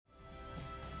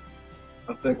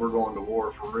I think we're going to war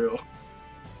for real.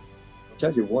 I'll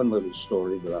tell you one little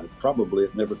story that I probably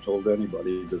have never told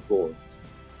anybody before.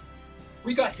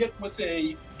 We got hit with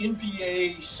a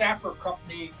NVA sapper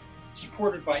company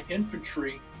supported by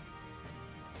infantry.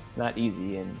 It's not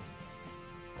easy, and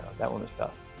that one was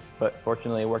tough, but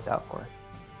fortunately it worked out for us.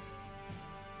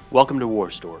 Welcome to War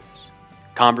Stories,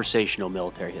 conversational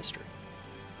military history.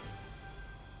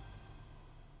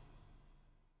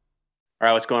 All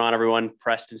right, what's going on, everyone?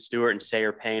 Preston Stewart and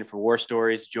Sayer Payne for War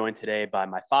Stories, joined today by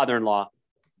my father-in-law,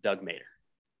 Doug Mader.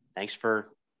 Thanks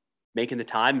for making the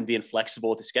time and being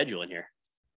flexible with the schedule in here.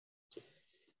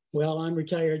 Well, I'm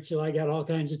retired, so I got all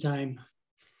kinds of time.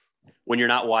 When you're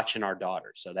not watching our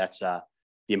daughter, so that's the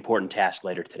important task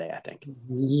later today, I think.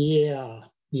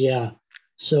 Yeah.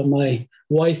 So my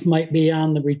wife might be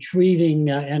on the retrieving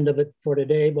end of it for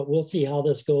today, but we'll see how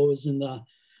this goes in the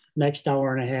next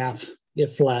hour and a half,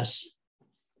 if less.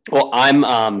 Well, I'm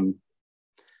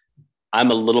a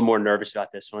little more nervous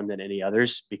about this one than any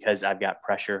others because I've got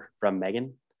pressure from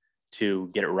Megan to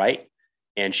get it right.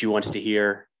 And she wants to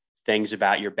hear things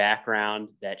about your background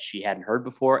that she hadn't heard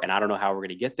before. And I don't know how we're going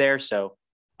to get there. So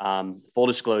full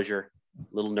disclosure, a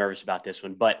little nervous about this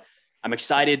one, but I'm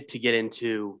excited to get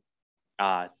into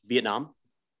Vietnam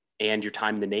and your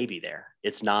time in the Navy there.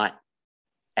 It's not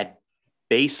at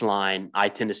baseline. I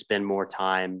tend to spend more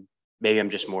time. Maybe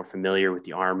I'm just more familiar with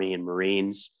the Army and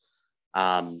Marines.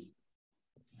 I'm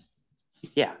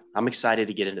excited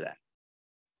to get into that.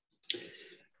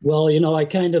 Well, I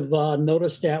kind of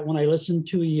noticed that when I listened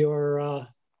to your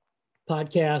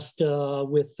podcast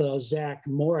with Zach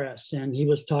Morris, and he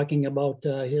was talking about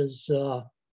his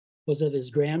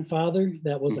grandfather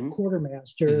that was a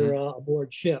quartermaster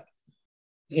aboard ship.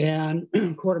 And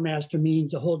quartermaster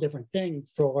means a whole different thing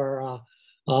for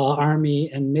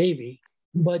Army and Navy.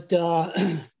 But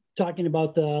talking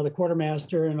about the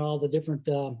quartermaster and all the different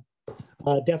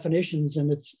definitions,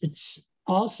 and it's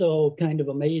also kind of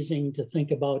amazing to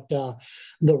think about the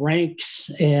ranks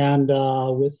and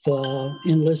with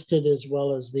enlisted as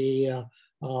well as the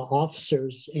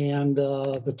officers and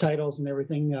the titles and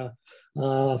everything,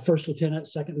 first lieutenant,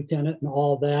 second lieutenant, and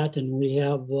all that. And we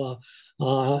have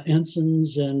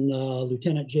ensigns and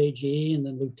Lieutenant JG, and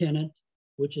then lieutenant,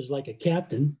 which is like a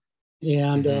captain,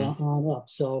 and on up.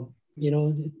 So,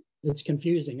 it's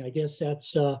confusing. I guess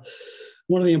that's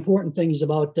one of the important things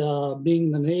about being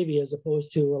in the Navy as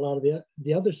opposed to a lot of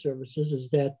the other services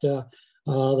is that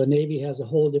the Navy has a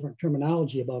whole different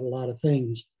terminology about a lot of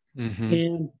things.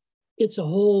 And it's a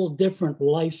whole different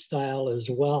lifestyle as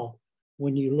well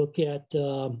when you look at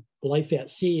life at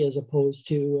sea as opposed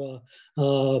to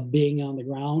being on the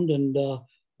ground, and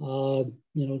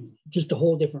just a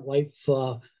whole different life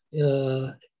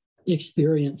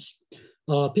experience.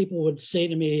 People would say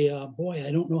to me, boy,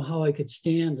 I don't know how I could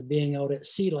stand being out at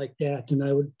sea like that. And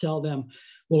I would tell them,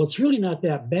 well, it's really not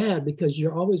that bad because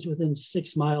you're always within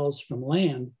 6 miles from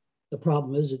land. The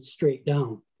problem is it's straight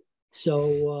down.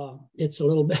 So it's a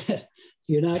little bit,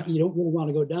 you don't really want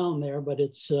to go down there, but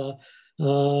it's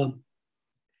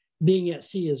being at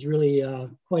sea is really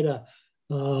quite a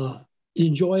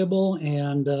enjoyable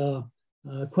and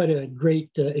quite a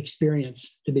great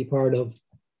experience to be part of.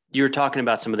 You were talking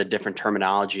about some of the different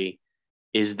terminology.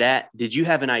 Did you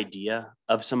have an idea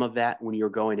of some of that when you were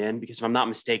going in? Because if I'm not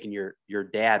mistaken, your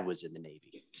dad was in the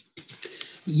Navy.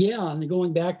 Yeah, and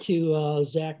going back to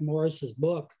Zach Morris's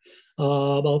book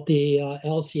about the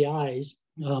LCIs,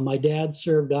 my dad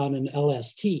served on an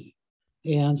LST.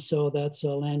 And so that's a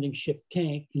landing ship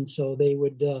tank. And so they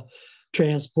would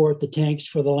transport the tanks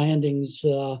for the landings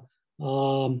during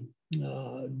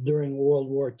World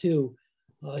War II.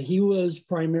 He was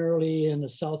primarily in the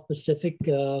South Pacific,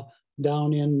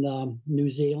 down in New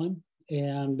Zealand.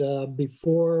 And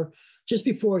just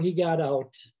before he got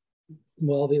out,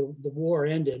 well, the war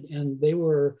ended, and they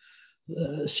were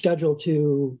scheduled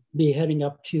to be heading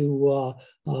up to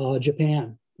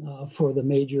Japan for the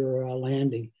major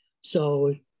landing.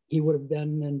 So he would have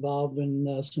been involved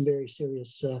in some very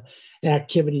serious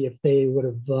activity if they would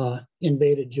have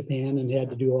invaded Japan and had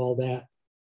to do all that.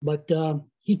 But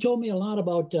he told me a lot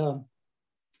about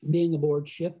being aboard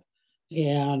ship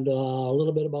and a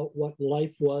little bit about what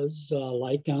life was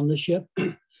like on the ship.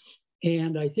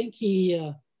 And I think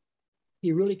he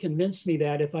really convinced me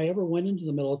that if I ever went into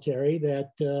the military,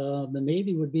 that the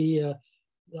Navy would be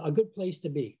a good place to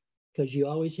be, because you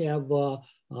always have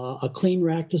a clean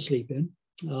rack to sleep in.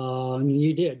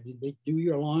 You they do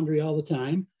your laundry all the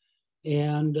time,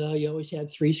 and you always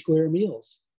had 3 square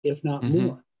meals, if not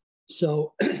more.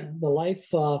 So the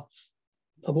life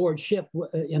aboard ship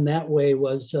in that way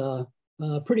was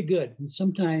pretty good. And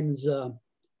sometimes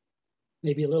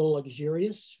maybe a little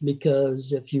luxurious,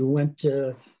 because if you went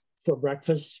for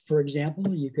breakfast, for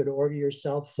example, you could order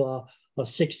yourself a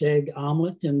 6-egg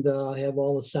omelet and have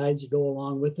all the sides that go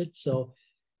along with it. So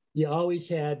you always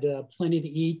had plenty to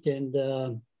eat,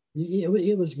 and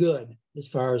it was good as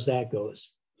far as that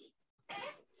goes.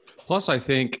 Plus, I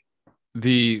think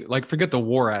forget the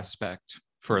war aspect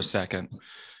for a second.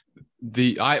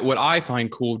 What I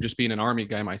find cool, just being an Army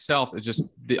guy myself, is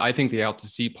just I think the out to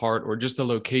sea part, or just the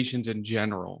locations in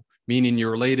general, meaning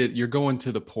you're going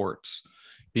to the ports,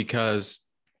 because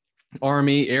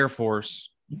Army, Air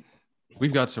Force,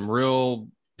 we've got some real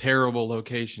terrible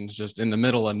locations just in the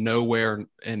middle of nowhere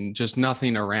and just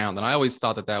nothing around. And I always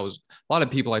thought that was a lot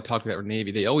of people I talked to that were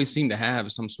Navy. They always seem to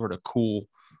have some sort of cool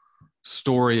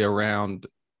story around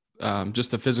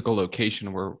just the physical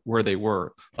location where they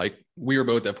were. Like, we were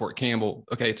both at Fort Campbell.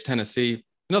 Okay, it's Tennessee.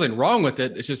 Nothing wrong with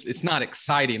it. It's just, it's not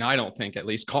exciting. I don't think, at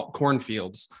least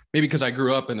cornfields, maybe because I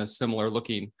grew up in a similar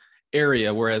looking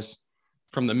area. Whereas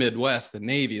from the Midwest, the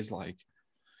Navy is like,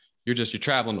 you're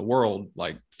traveling the world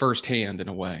like firsthand in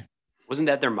a way. Wasn't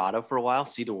that their motto for a while?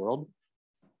 See the world?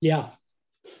 Yeah.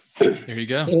 There you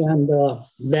go. And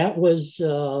that was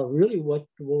really what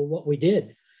we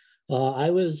did. I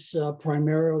was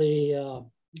primarily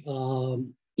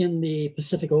in the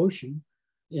Pacific Ocean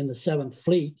in the 7th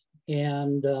Fleet,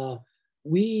 and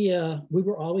we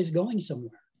were always going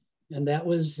somewhere. And that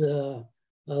was the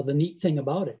neat thing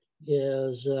about it,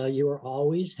 is you were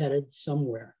always headed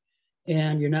somewhere,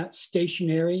 and you're not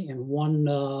stationary in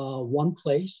one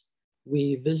place.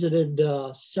 We visited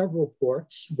several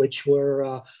ports, which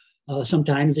were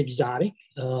sometimes exotic.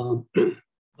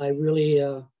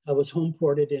 I was home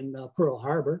ported in Pearl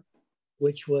Harbor,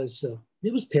 which was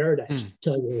it was paradise, to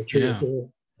tell you the truth. Yeah.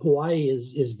 Hawaii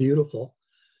is beautiful,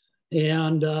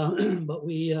 and but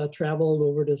we traveled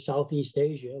over to Southeast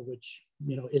Asia, which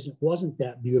wasn't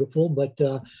that beautiful. But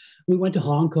we went to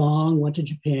Hong Kong, went to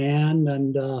Japan,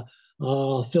 and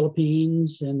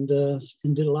Philippines, and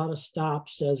did a lot of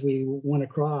stops as we went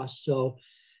across. So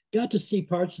got to see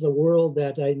parts of the world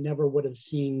that I never would have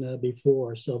seen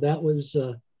before. So that was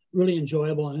really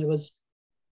enjoyable, and it was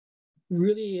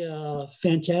really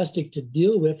fantastic to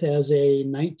deal with as a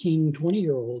 19,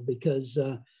 20-year-old, because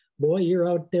boy, you're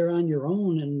out there on your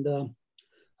own, and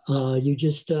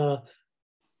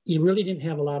you really didn't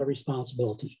have a lot of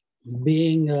responsibility.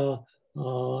 Being an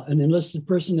enlisted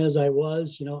person as I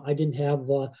was, I didn't have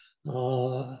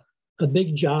a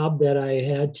big job that I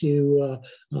had to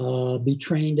be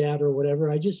trained at or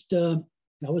whatever. I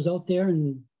was out there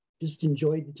and just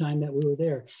enjoyed the time that we were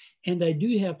there. And I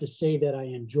do have to say that I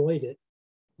enjoyed it.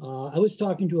 I was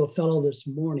talking to a fellow this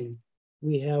morning.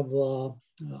 We have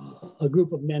a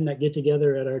group of men that get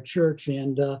together at our church,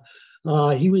 and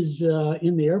he was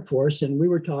in the Air Force, and we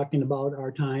were talking about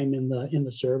our time in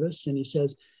the service. And he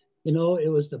says,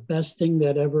 it was the best thing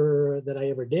that I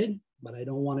ever did, but I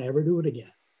don't want to ever do it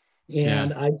again.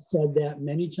 And I've said that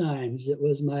many times. It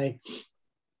was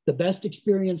the best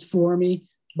experience for me,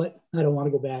 but I don't want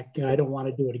to go back. I don't want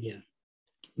to do it again.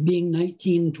 Being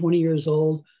 19, 20 years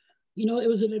old, it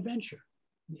was an adventure.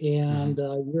 And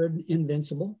you're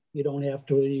invincible. You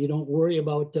don't worry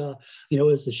about,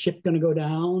 is the ship going to go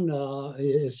down?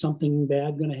 Is something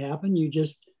bad going to happen? You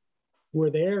just were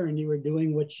there, and you were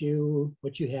doing what you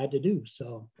had to do.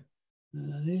 So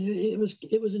it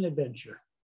was an adventure.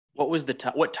 What was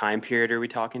what time period are we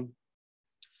talking?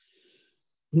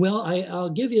 Well, I'll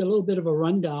give you a little bit of a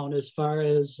rundown as far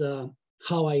as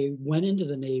how I went into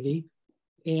the Navy.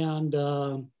 And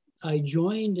I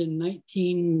joined in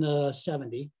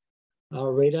 1970,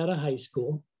 right out of high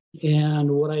school.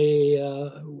 And what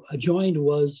I joined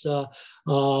was the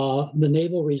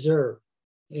Naval Reserve.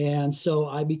 And so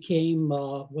I became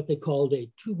what they called a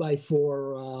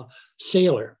 2x4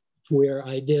 sailor, where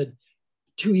I did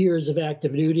 2 years of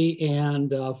active duty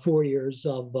and 4 years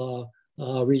of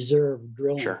reserve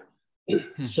drilling. Sure.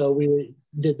 So we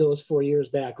did those 4 years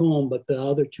back home, but the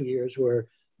other 2 years were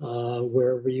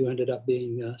wherever you ended up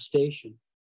being stationed.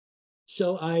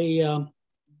 So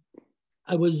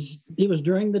it was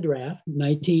during the draft,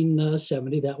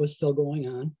 1970, that was still going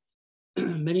on.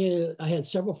 I had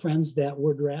several friends that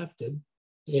were drafted,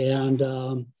 and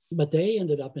but they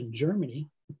ended up in Germany.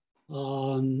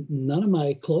 None of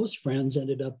my close friends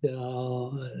ended up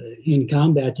in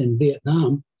combat in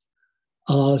Vietnam.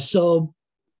 So,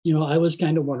 I was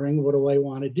kind of wondering, what do I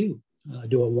want to do?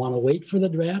 Do I want to wait for the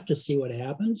draft to see what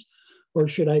happens? Or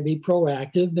should I be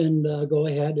proactive and go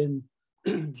ahead and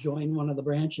join one of the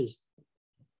branches?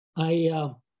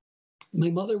 My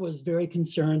mother was very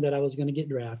concerned that I was going to get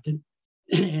drafted.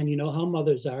 And you know how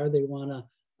mothers are. They want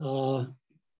to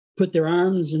put their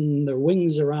arms and their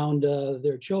wings around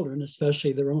their children,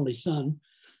 especially their only son.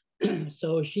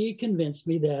 So she convinced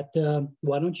me that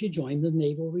why don't you join the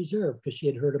Naval Reserve, because she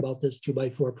had heard about this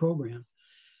 2x4 program.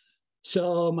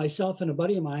 So myself and a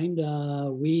buddy of mine,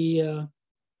 we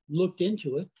looked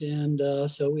into it, and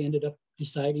so we ended up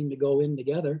deciding to go in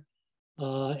together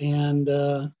and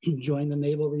join the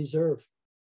Naval Reserve.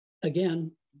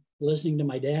 Again, listening to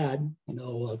my dad,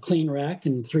 a clean rack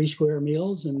and 3 square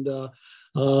meals, and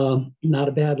not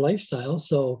a bad lifestyle.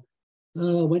 So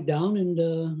went down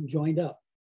and joined up.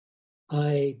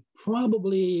 I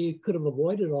probably could have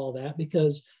avoided all that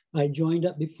because I joined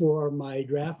up before my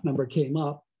draft number came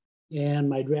up, and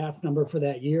my draft number for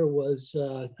that year was,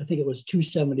 I think it was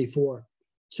 274.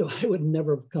 So I would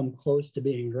never have come close to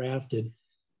being drafted.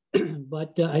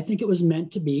 But I think it was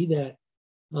meant to be that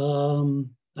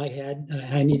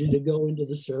I needed to go into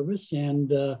the service.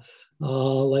 And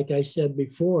like I said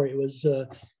before, it was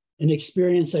an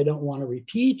experience I don't want to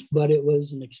repeat, but it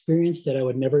was an experience that I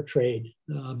would never trade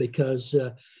because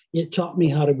it taught me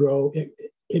how to grow.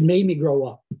 It made me grow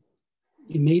up.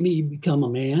 It made me become a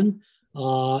man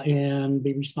and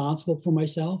be responsible for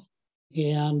myself.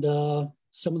 And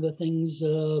some of the things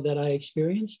that I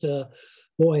experienced,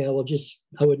 boy,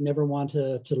 I would never want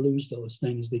to lose those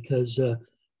things because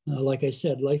like I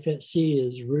said, life at sea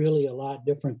is really a lot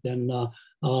different than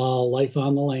life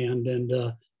on the land.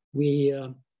 And we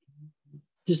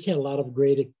just had a lot of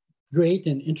great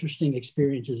and interesting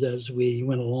experiences as we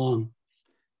went along.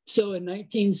 So in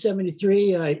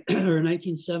 1973 or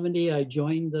 1970, I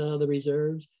joined the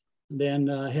reserves. Then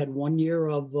had 1 year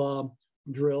of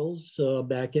drills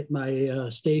back at my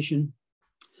station,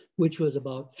 which was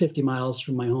about 50 miles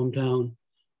from my hometown.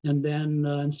 And then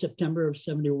in September of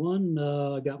 71,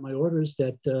 I got my orders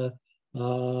that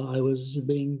I was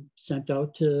being sent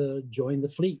out to join the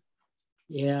fleet.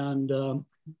 And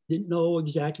didn't know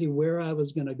exactly where I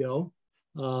was going to go,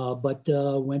 but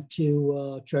went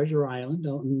to Treasure Island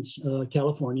out in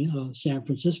California, San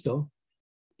Francisco.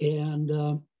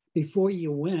 And before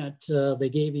you went, they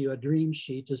gave you a dream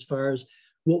sheet as far as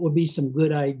what would be some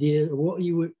good ideas, what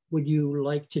would you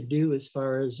like to do as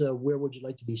far as where would you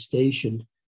like to be stationed?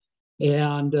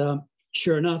 And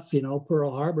sure enough,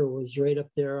 Pearl Harbor was right up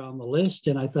there on the list.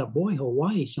 And I thought, boy,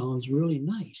 Hawaii sounds really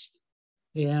nice.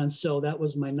 And so that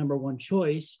was my number one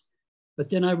choice. But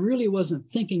then I really wasn't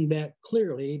thinking that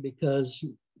clearly because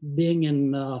being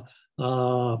in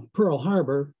Pearl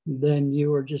Harbor, then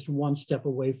you were just one step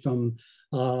away from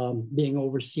being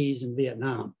overseas in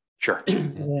Vietnam. Sure.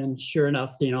 And sure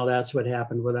enough, that's what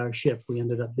happened with our ship. We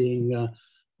ended up being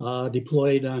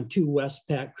deployed on 2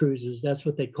 Westpac cruises. That's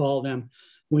what they call them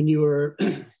when you were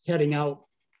heading out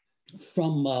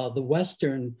from the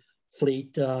Western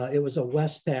Fleet. It was a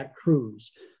Westpac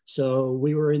cruise. So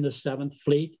we were in the 7th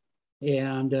Fleet.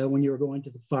 And when you were going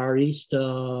to the Far East,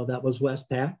 that was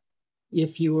Westpac.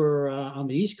 If you were on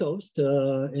the East Coast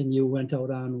and you went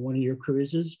out on one of your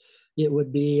cruises, it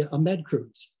would be a med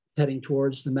cruise heading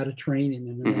towards the Mediterranean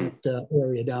and that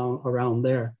area down around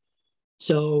there.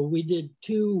 So we did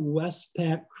 2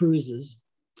 Westpac cruises.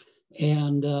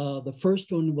 And the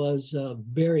first one was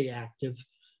very active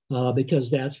because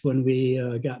that's when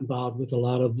we got involved with a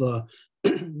lot of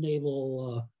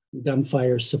naval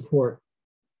gunfire support.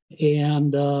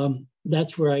 And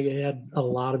that's where I had a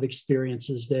lot of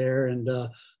experiences there, and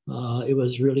it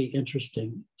was really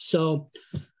interesting. So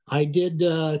I did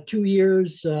 2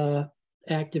 years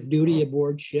active duty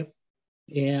aboard ship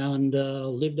and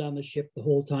lived on the ship the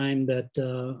whole time that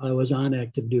I was on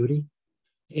active duty.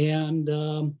 And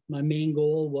my main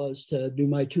goal was to do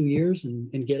my 2 years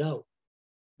and get out.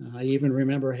 I even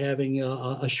remember having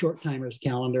a short timers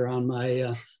calendar on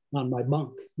my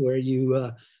bunk where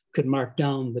you could mark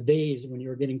down the days when you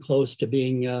were getting close to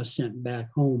being sent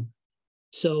back home.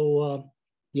 So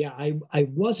yeah, I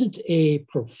wasn't a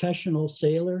professional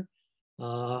sailor.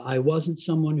 I wasn't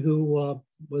someone who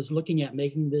was looking at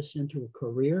making this into a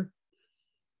career.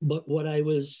 But what I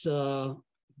was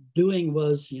doing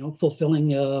was,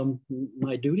 fulfilling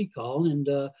my duty call, and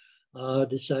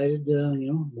decided,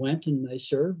 went and I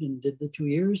served and did the 2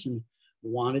 years and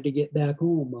wanted to get back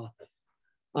home.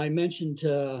 I mentioned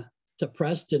to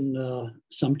Preston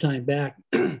some time back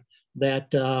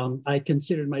that I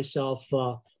considered myself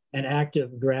an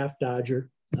active draft dodger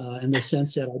in the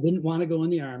sense that I didn't want to go in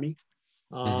the Army.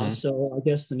 So I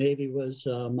guess the Navy was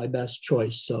my best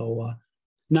choice. So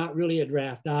not really a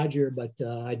draft dodger, but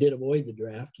I did avoid the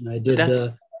draft, and I did.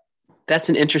 That's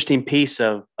an interesting piece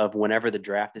of whenever the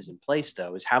draft is in place,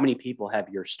 though, is how many people have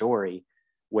your story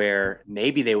where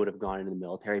maybe they would have gone into the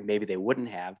military, maybe they wouldn't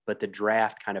have, but the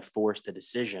draft kind of forced a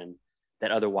decision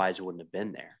that otherwise wouldn't have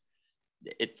been there.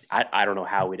 I don't know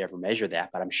how we'd ever measure that,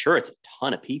 but I'm sure it's a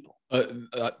ton of people.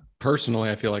 Personally,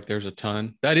 I feel like there's a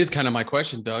ton. That is kind of my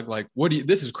question, Doug. Like,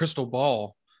 this is crystal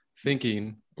ball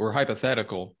thinking or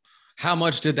hypothetical. How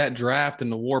much did that draft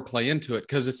and the war play into it?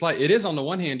 Because it's like, it is on the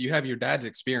one hand, you have your dad's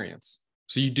experience.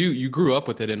 So you grew up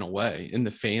with it in a way in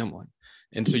the family.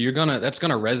 And so that's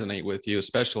going to resonate with you,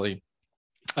 especially,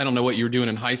 I don't know what you were doing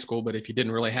in high school, but if you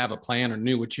didn't really have a plan or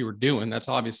knew what you were doing, that's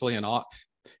obviously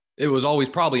it was always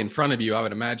probably in front of you, I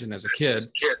would imagine, as a kid.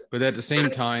 But at the same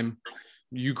time,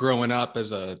 you growing up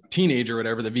as a teenager,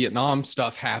 whatever, the Vietnam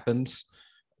stuff happens.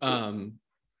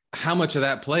 How much of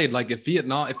that played? Like if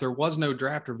there was no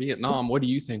draft or Vietnam, what do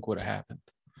you think would have happened?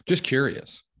 Just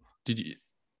curious. Do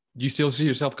you still see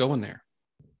yourself going there?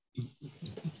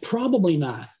 Probably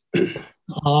not.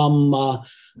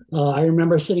 I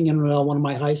remember sitting in one of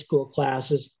my high school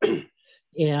classes,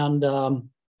 and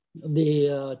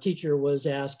the teacher was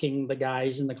asking the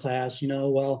guys in the class,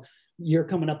 well, you're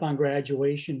coming up on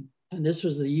graduation. And this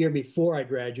was the year before I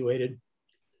graduated.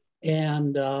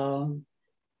 And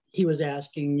he was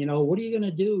asking, what are you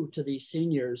going to do to these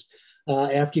seniors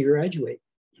after you graduate?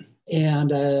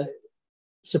 And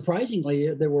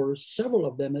surprisingly, there were several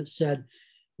of them that said,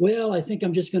 well, I think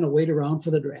I'm just going to wait around for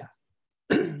the draft,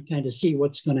 kind of see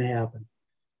what's going to happen.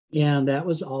 And that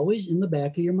was always in the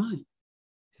back of your mind.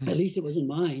 At least it was in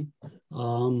mine.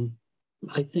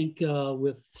 I think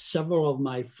with several of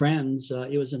my friends,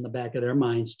 it was in the back of their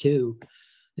minds too,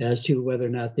 as to whether or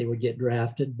not they would get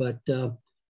drafted. But,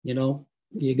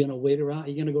 you're going to wait around.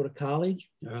 You're going to go to college.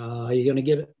 Are you going to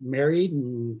get married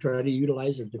and try to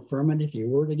utilize a deferment if you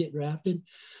were to get drafted?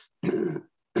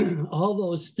 All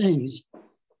those things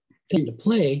came into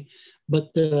play.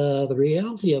 But the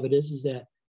reality of it is that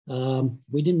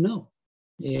we didn't know.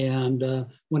 And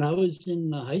when I was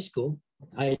in high school,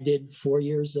 I did 4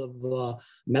 years of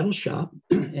metal shop,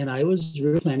 and I was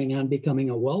really planning on becoming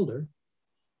a welder.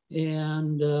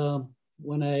 And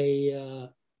when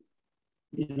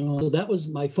so that was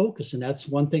my focus. And that's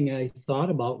one thing I thought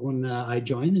about when I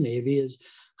joined the Navy is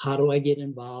how do I get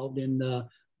involved in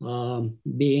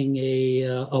being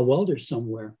a welder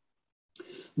somewhere?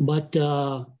 But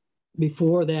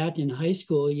before that, in high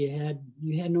school, you had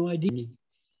no idea.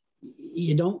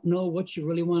 You don't know what you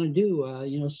really want to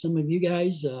do. Some of you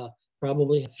guys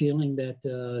probably have a feeling that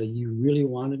you really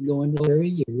wanted to go into the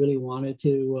area. You really wanted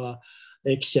to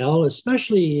excel,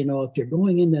 especially, if you're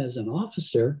going in as an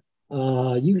officer,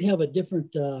 you have a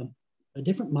different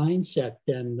mindset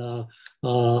than a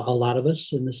lot of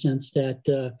us, in the sense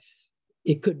that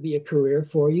it could be a career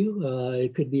for you.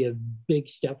 It could be a big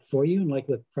step for you. And like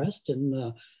with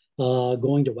Preston,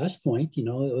 going to West Point, it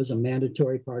was a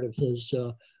mandatory part of his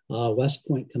West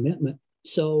Point commitment.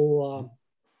 So,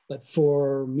 but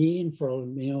for me and for, a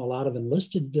lot of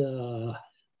enlisted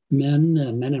men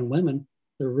and women,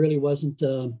 there really wasn't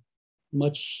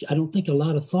much, I don't think a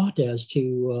lot of thought as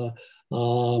to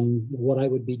what I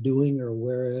would be doing or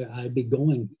where I'd be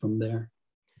going from there.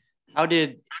 How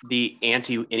did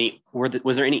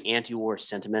was there any anti-war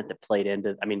sentiment that played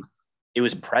into, it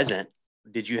was present.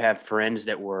 Did you have friends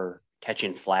that were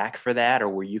catching flack for that, or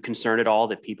were you concerned at all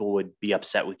that people would be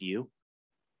upset with you?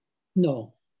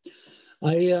 No,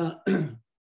 I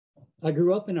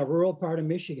grew up in a rural part of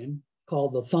Michigan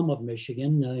called the Thumb of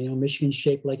Michigan. Michigan's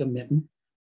shaped like a mitten,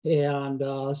 and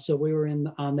so we were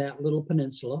on that little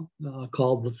peninsula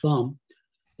called the Thumb,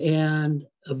 and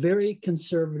a very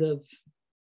conservative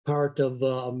part of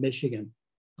Michigan.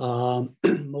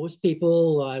 Most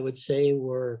people, I would say,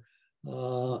 were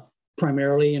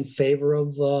primarily in favor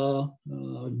of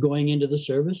going into the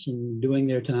service and doing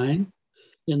their time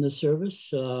in the service.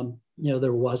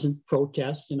 There wasn't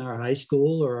protest in our high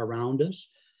school or around us.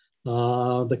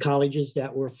 The colleges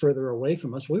that were further away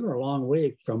from us, we were a long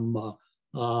way from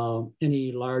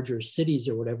any larger cities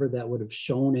or whatever that would have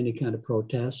shown any kind of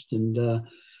protest. And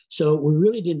so we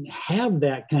really didn't have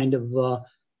that kind of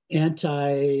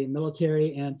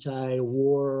anti-military,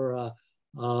 anti-war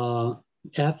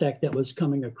affect that was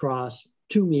coming across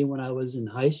to me when I was in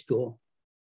high school.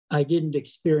 I didn't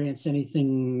experience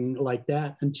anything like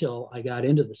that until I got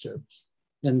into the service.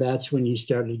 And that's when you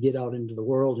started to get out into the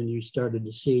world and you started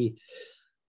to see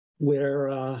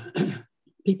where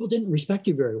people didn't respect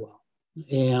you very well.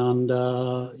 And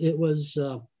it was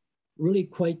really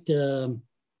quite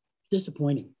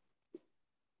disappointing.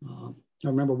 I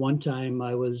remember one time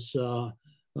I was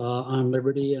on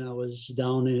Liberty, and I was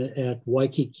down at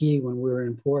Waikiki when we were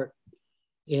in port.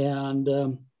 And,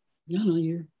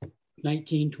 you're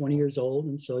 19, 20 years old.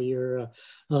 And so you're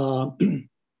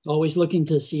always looking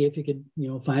to see if you could,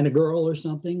 find a girl or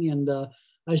something. And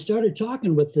I started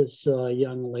talking with this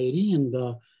young lady, and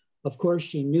of course,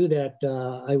 she knew that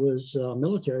I was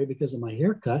military because of my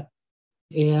haircut.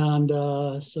 And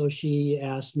so she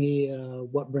asked me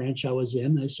what branch I was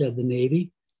in. I said the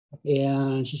Navy.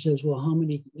 And she says, well, how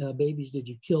many babies did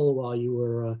you kill while you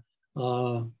were,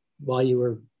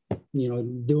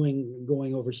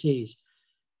 going overseas?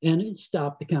 And it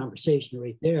stopped the conversation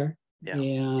right there. Yeah.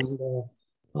 And,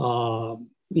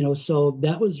 so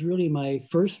that was really my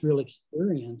first real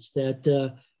experience that,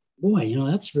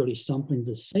 that's really something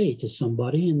to say to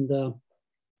somebody. And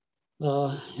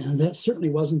that certainly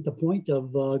wasn't the point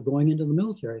of going into the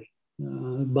military.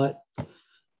 But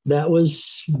that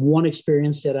was one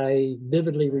experience that I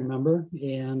vividly remember,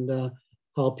 and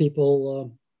how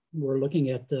people were looking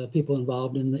at people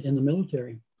involved in the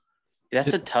military.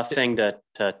 That's a tough thing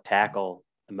to tackle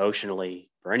emotionally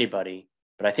for anybody.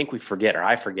 But I think we forget, or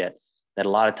I forget, that a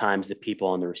lot of times the people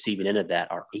on the receiving end of that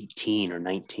are 18 or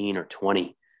 19 or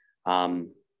 20.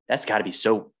 That's got to be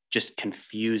so just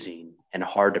confusing and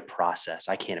hard to process.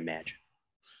 I can't imagine.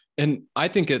 And I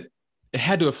think it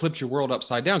had to have flipped your world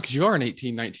upside down, because you are an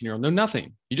 18, 19-year-old, know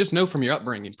nothing. You just know from your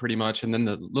upbringing pretty much. And then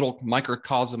the little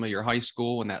microcosm of your high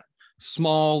school and that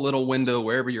small little window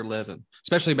wherever you're living,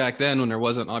 especially back then when there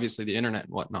wasn't obviously the internet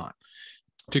and whatnot,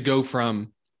 to go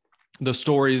from the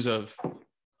stories of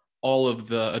all of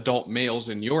the adult males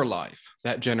in your life,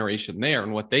 that generation there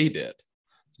and what they did,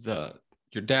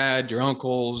 your dad, your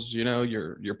uncles,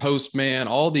 your postman,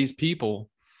 all these people,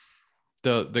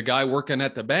 the guy working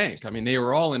at the bank. I mean, they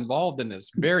were all involved in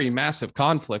this very massive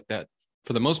conflict that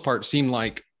for the most part seemed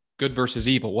like good versus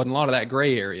evil. Wasn't a lot of that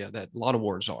gray area that a lot of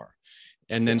wars are.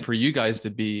 And then for you guys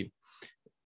to be,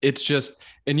 it's just,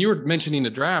 and you were mentioning the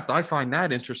draft. I find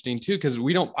that interesting too, because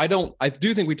I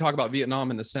do think we talk about Vietnam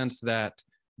in the sense that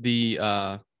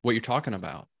what you're talking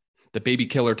about, the baby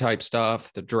killer type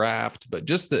stuff, the draft, but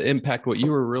just the impact, what you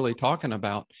were really talking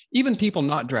about, even people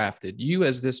not drafted, you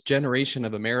as this generation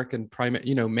of American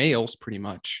males, pretty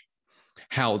much,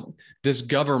 how this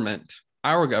government,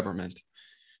 our government,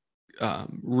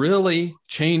 really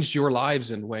changed your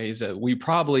lives in ways that we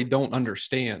probably don't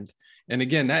understand. And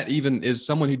again, that even is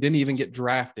someone who didn't even get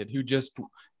drafted,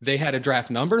 they had a draft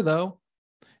number though.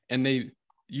 And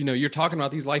you're talking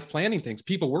about these life planning things.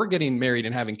 People were getting married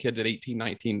and having kids at 18,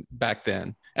 19 back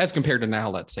then, as compared to now,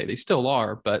 let's say. They still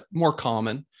are, but more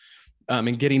common,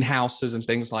 and getting houses and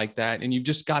things like that. And you've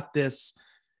just got this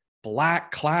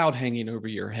black cloud hanging over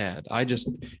your head.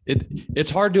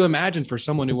 It's hard to imagine for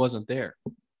someone who wasn't there.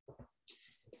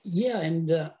 Yeah,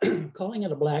 and calling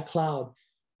it a black cloud.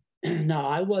 Now,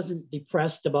 I wasn't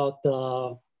depressed about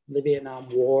the Vietnam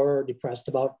War, depressed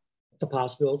about the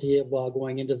possibility of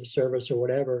going into the service or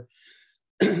whatever,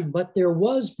 but there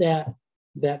was that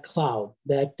cloud,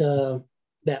 that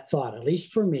thought, at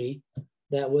least for me,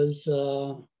 that was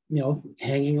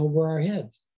hanging over our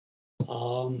heads.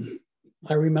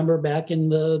 I remember back in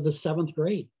the seventh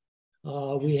grade,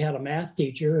 we had a math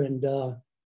teacher, and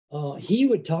he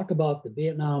would talk about the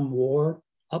Vietnam War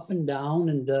up and down,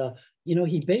 and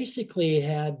he basically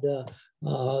had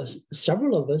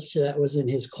several of us that was in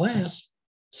his class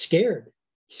scared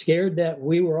that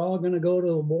we were all going to go to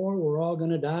the war, we're all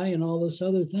going to die, and all this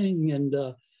other thing, and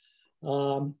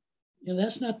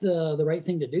that's not the right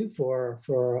thing to do for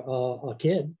a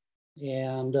kid,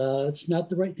 and it's not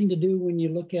the right thing to do when you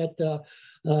look at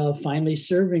finally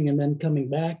serving and then coming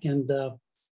back, and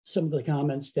some of the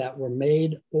comments that were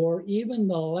made, or even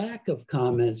the lack of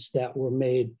comments that were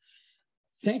made.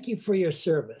 Thank you for your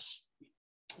service.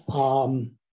 I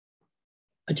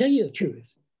tell you the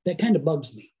truth, that kind of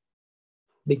bugs me,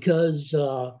 because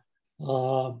you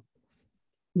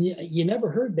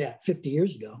never heard that 50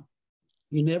 years ago.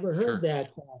 You never heard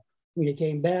that when you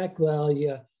came back. Well,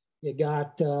 you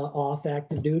got off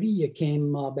active duty, you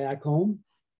came back home,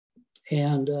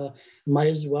 and might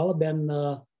as well have been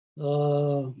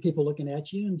people looking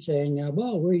at you and saying,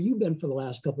 well, where you been for the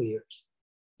last couple of years?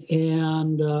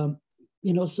 And,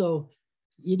 so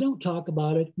you don't talk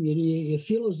about it. You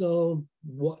feel as though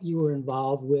what you were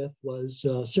involved with was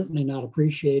certainly not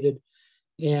appreciated.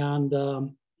 And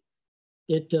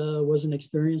it was an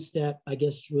experience that I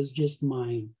guess was just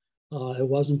mine. It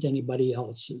wasn't anybody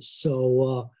else's.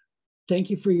 So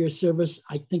thank you for your service.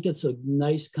 I think it's a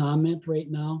nice comment right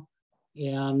now.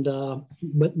 And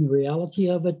but in the reality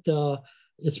of it,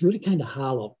 it's really kind of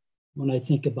hollow when I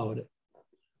think about it.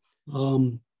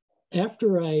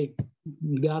 After I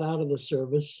got out of the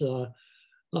service,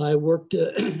 I worked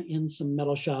in some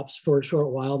metal shops for a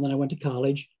short while. Then I went to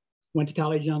college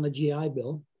on the GI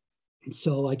Bill.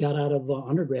 So I got out of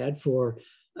undergrad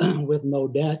with no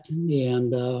debt,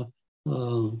 and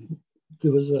it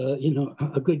was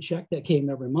a good check that came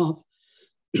every month.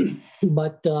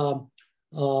 but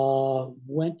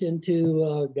went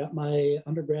into, got my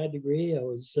undergrad degree. I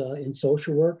was in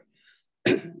social work.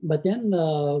 But then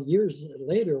years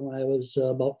later, when I was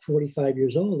about 45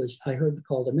 years old, I heard the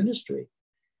call to ministry.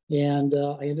 And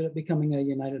I ended up becoming a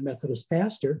United Methodist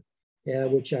pastor,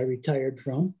 which I retired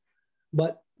from.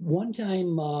 But one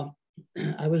time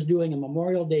I was doing a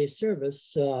Memorial Day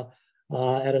service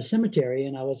at a cemetery,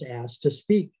 and I was asked to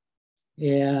speak.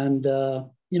 And,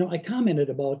 I commented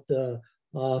about,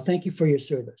 thank you for your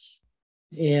service.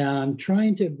 And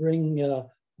trying to bring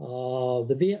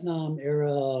the Vietnam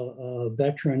era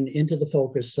veteran into the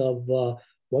focus of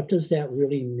what does that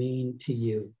really mean to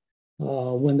you?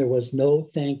 When there was no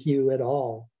thank you at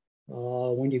all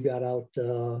when you got out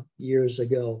years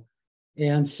ago.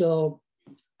 And so,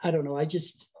 I don't know,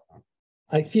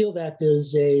 I feel that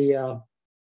is a,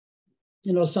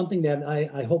 something that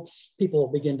I hope people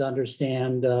begin to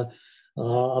understand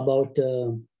about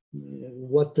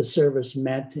what the service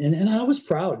meant. And I was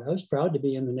proud. I was proud to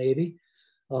be in the Navy,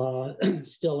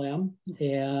 still am,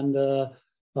 and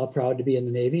proud to be in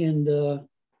the Navy. And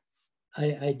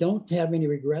I don't have any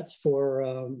regrets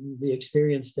for the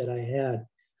experience that I had.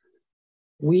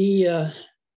 We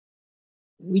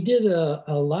did a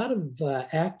lot of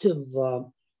active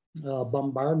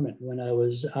bombardment when I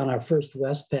was on our first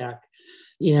Westpac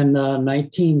in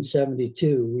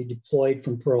 1972. We deployed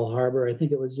from Pearl Harbor. I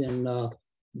think it was in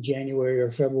January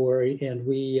or February, and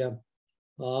we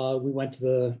went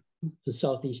to the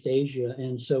Southeast Asia.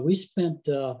 And so we spent,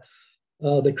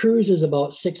 the cruise is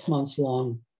about 6 months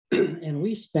long, and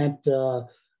we spent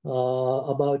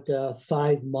about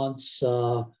 5 months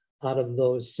out of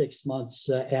those 6 months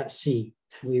at sea.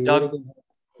 We Doug, really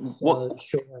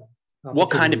what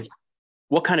kind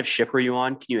of ship were you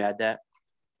on? Can you add that?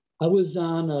 I was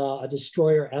on a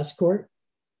destroyer escort.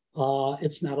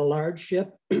 It's not a large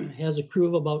ship. It has a crew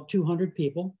of about 200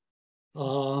 people.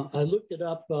 I looked it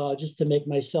up just to make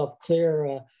myself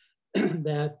clear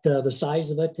that the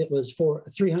size of it, it was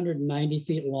 390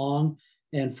 feet long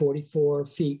and 44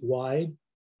 feet wide.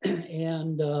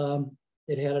 And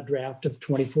it had a draft of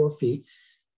 24 feet.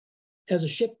 As a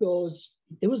ship goes,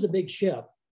 it was a big ship,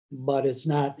 but it's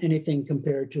not anything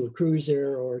compared to a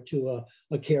cruiser or to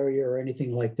a carrier or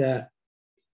anything like that.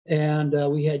 And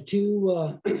we had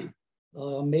two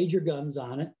major guns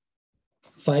on it,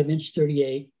 5-inch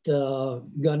 38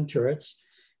 gun turrets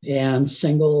and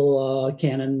single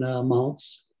cannon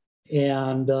mounts.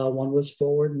 And one was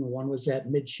forward and one was at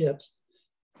midships.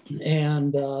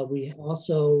 And we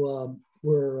also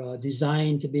were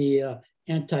designed to be an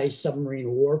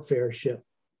anti-submarine warfare ship.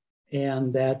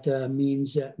 And that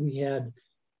means that we had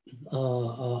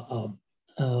a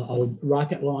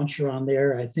rocket launcher on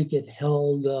there. I think it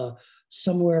held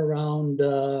somewhere around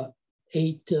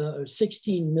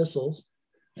 16 missiles.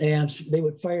 And they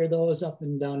would fire those up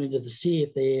and down into the sea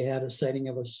if they had a sighting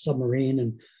of a submarine.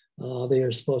 And they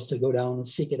are supposed to go down and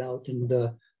seek it out and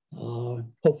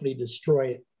hopefully destroy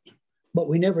it. But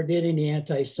we never did any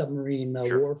anti-submarine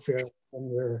warfare when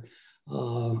we were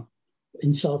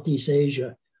in Southeast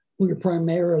Asia. We were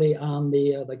primarily on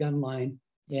the gun line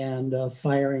and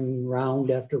firing round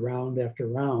after round after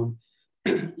round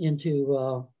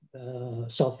into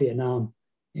South Vietnam.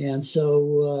 And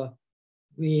so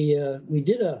we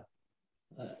did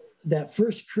that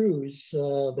first cruise.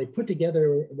 They put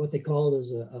together what they called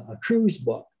as a cruise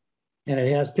book, and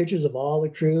it has pictures of all the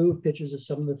crew, pictures of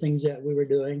some of the things that we were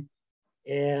doing.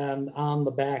 And on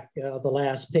the back, the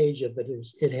last page of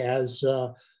it has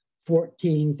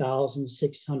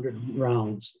 14,600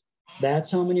 rounds.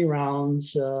 That's how many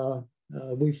rounds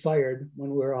we fired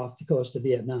when we were off the coast of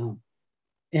Vietnam.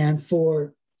 And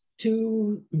for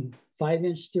two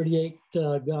 5-inch 38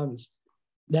 guns,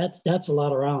 that's a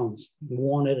lot of rounds,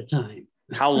 one at a time.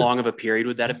 How long of a period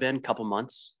would that have been? A couple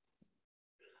months?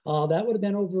 That would have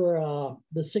been over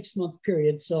the 6-month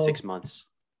period. So 6 months.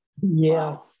 Yeah.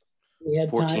 Wow. We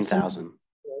had 14,000.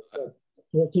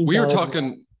 14,000. We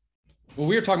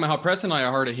were talking about how Preston and I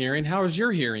are hard of hearing. How is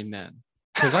your hearing then?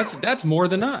 Because that's more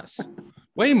than us.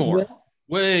 Way more. Well,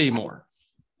 way more.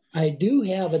 I do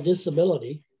have a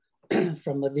disability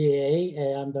from the VA,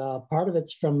 and part of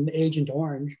it's from Agent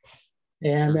Orange.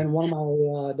 And then one of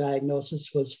my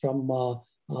diagnoses was from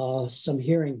some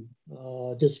hearing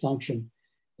dysfunction.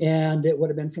 And it would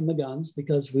have been from the guns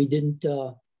because we didn't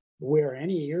wear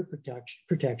any ear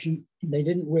protection. They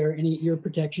didn't wear any ear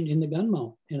protection in the gun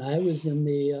mount. And I was in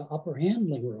the upper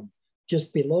handling room,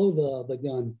 just below the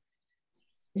gun.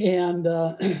 And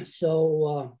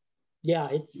yeah,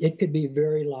 it could be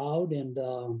very loud and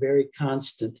very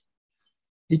constant.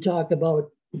 You talk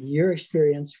about your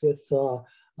experience with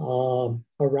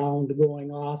around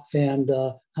going off, and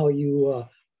how you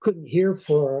couldn't hear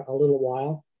for a little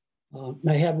while.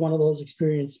 I had one of those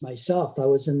experiences myself. I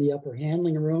was in the upper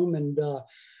handling room, and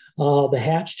the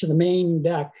hatch to the main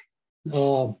deck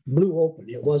blew open.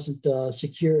 It wasn't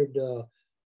secured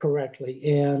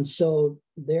correctly. And so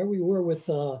there we were with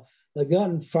the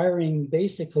gun firing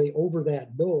basically over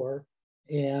that door,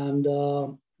 and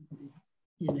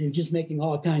just making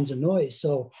all kinds of noise.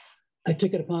 So I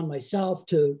took it upon myself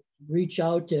to reach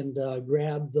out and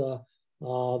grab the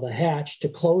hatch to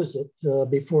close it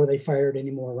before they fired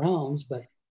any more rounds. But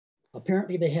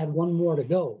apparently they had one more to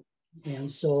go.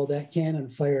 And so that cannon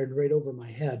fired right over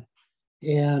my head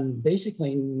and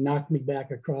basically knocked me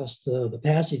back across the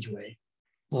passageway.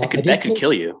 That could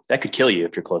kill you. That could kill you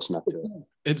if you're close enough to it.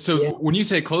 And so when you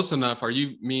say close enough, are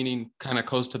you meaning kind of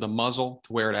close to the muzzle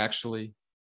to where it actually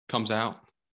comes out,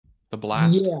 the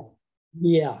blast?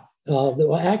 Yeah.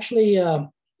 Well, actually,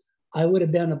 I would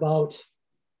have been about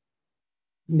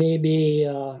maybe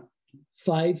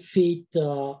 5 feet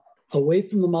away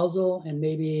from the muzzle and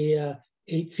maybe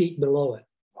 8 feet below it.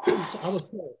 So I was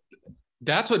close.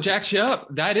 That's what jacks you up.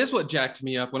 That is what jacked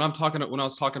me up when I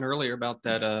was talking earlier about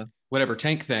that whatever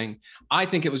tank thing. I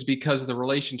think it was because of the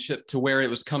relationship to where it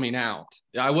was coming out.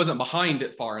 I wasn't behind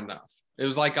it far enough. It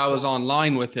was like I was on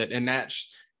line with it, and that's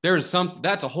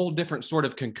a whole different sort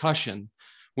of concussion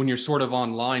when you're sort of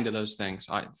on line to those things.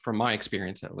 From my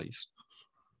experience, at least.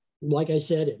 Like I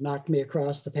said, it knocked me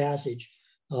across the passage.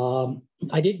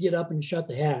 I did get up and shut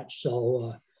the hatch,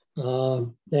 so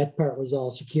that part was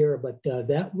all secure, but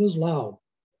that was loud.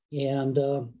 And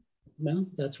well,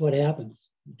 that's what happens.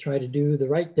 You try to do the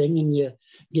right thing and you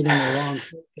get in the wrong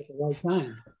place at the right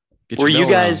time.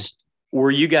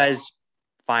 Were you guys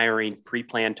firing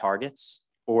pre-planned targets,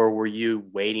 or were you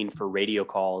waiting for radio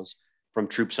calls from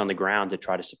troops on the ground to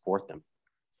try to support them?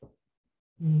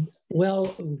 Well,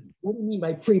 what do you mean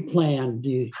by pre-planned?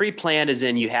 Pre-planned as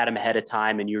in you had them ahead of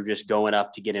time and you're just going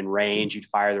up to get in range, you'd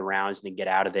fire the rounds and then get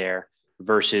out of there,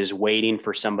 versus waiting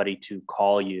for somebody to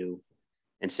call you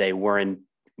and say, we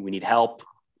need help,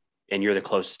 and you're the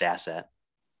closest asset?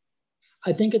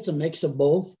 I think it's a mix of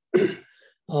both. There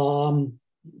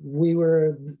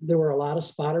were a lot of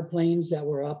spotter planes that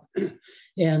were up,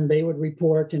 and they would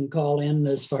report and call in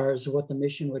as far as what the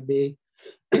mission would be.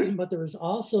 But there was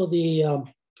also the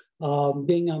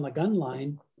being on the gun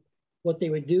line. What they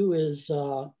would do is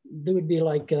there would be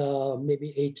like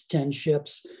maybe 8 to 10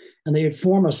 ships, and they would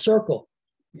form a circle,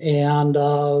 and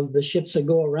the ships would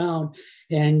go around,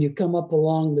 and you come up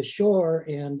along the shore,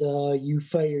 and you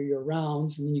fire your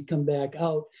rounds, and then you come back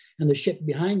out, and the ship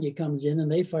behind you comes in,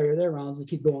 and they fire their rounds and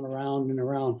keep going around and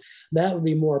around. That would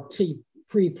be more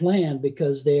pre-planned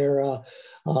because they're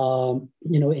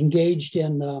engaged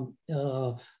in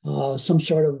some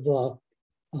sort of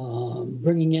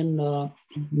bringing in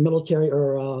military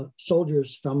or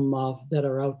soldiers from that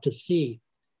are out to sea.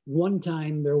 One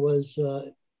time there was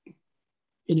an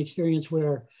experience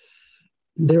where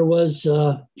there was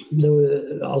a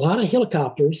lot of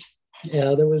helicopters.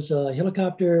 There was a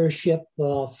helicopter ship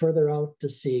further out to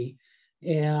sea,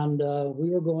 and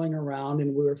we were going around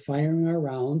and we were firing our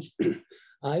rounds.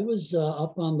 I was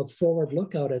up on the forward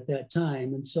lookout at that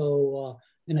time, and so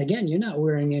and again, you're not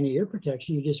wearing any ear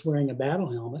protection; you're just wearing a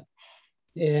battle helmet.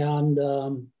 And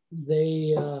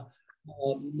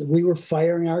we were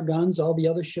firing our guns. All the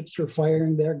other ships were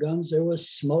firing their guns. There was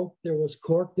smoke, there was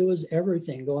cork, there was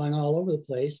everything going all over the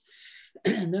place.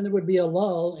 And then there would be a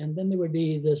lull, and then there would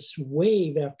be this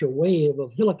wave after wave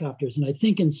of helicopters. And I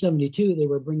think in '72 they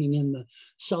were bringing in the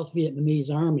South Vietnamese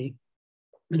army,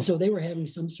 and so they were having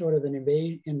some sort of an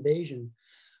invasion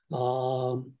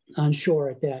on shore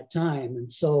at that time. And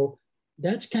so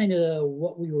that's kind of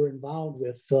what we were involved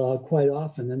with quite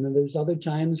often. And then there's other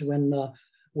times when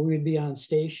we would be on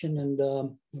station and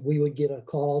we would get a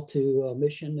call to a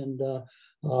mission, and a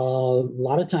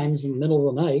lot of times in the middle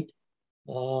of the night,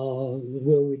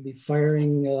 where we'd be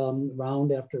firing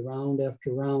round after round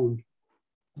after round.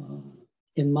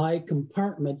 In my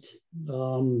compartment,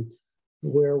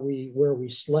 where we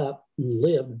slept and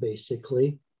lived,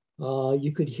 basically,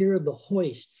 you could hear the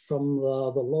hoist from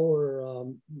the lower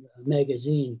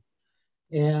magazine.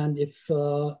 And if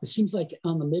it seems like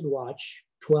on the mid-watch,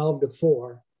 12 to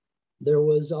 4, there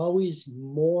was always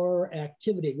more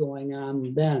activity going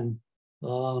on then,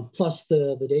 plus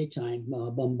the daytime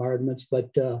bombardments.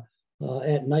 But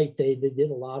at night, they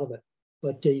did a lot of it.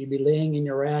 But you'd be laying in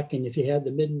your rack, and if you had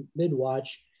the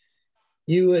mid-watch,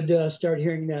 you would start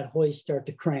hearing that hoist start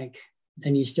to crank,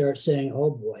 and you start saying,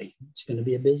 oh boy, it's going to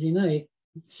be a busy night.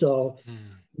 So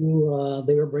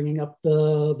they were bringing up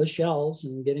the shells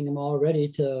and getting them all ready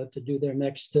to do their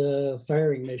next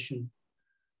firing mission.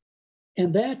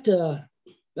 And that,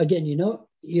 again,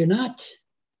 you're not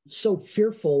so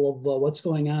fearful of what's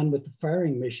going on with the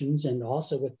firing missions and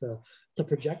also with the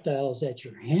projectiles that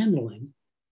you're handling.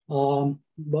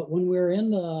 But when we're in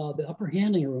the upper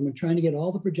handling room and trying to get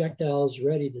all the projectiles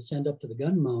ready to send up to the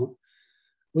gun mount,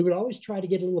 we would always try to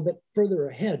get a little bit further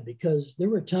ahead, because there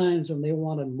were times when they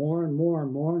wanted more and more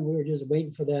and more, and we were just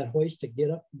waiting for that hoist to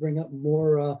get up, bring up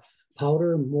more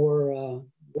powder, more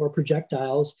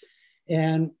projectiles.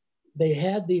 And they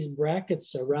had these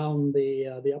brackets around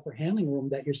the upper handling room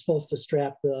that you're supposed to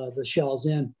strap the shells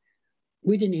in.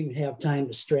 We didn't even have time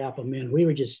to strap them in. We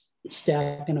were just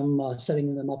stacking them,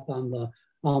 setting them up on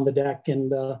the deck,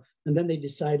 and then they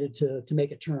decided to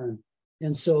make a turn.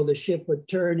 And so the ship would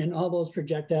turn, and all those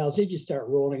projectiles, they just start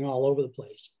rolling all over the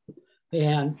place.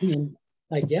 And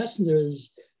I guess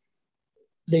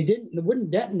they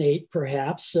wouldn't detonate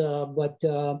perhaps, but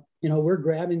we're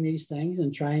grabbing these things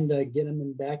and trying to get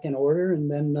them back in order. And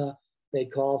then they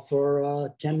call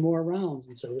for 10 more rounds.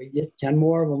 And so we get 10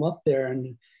 more of them up there,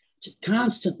 and just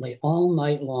constantly all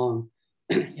night long.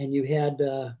 And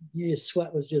your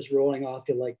sweat was just rolling off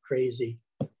you like crazy.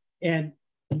 And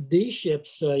these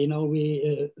ships,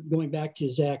 going back to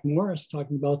Zach Morris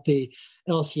talking about the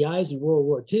LCIs in World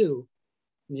War II,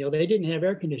 they didn't have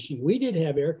air conditioning. We did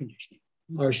have air conditioning.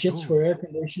 Our ships were air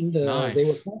conditioned. Nice. They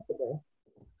were comfortable.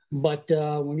 But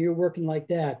when you're working like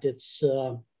that, it's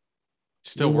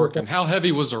still working. How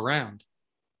heavy was a round?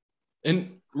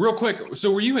 And real quick,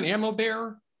 so were you an ammo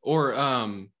bearer or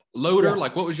loader? Yeah.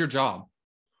 Like, what was your job?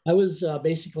 I was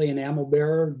basically an ammo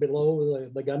bearer below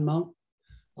the gun mount.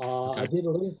 Okay. I did a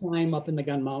little time up in the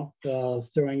gun mount, you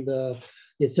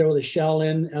throw the shell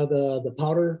in, the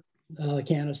powder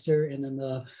canister, and then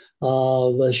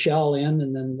the shell in,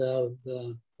 and then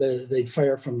they'd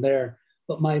fire from there.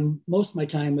 But most of my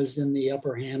time was in the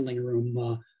upper handling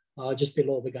room, just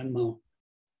below the gun mount.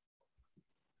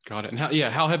 Got it. And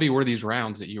how heavy were these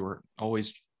rounds that you were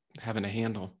always having to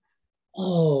handle?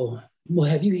 Oh, well,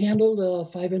 have you handled a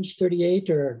 5-inch 38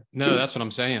 or? No, that's what I'm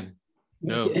saying.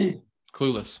 No,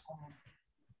 clueless.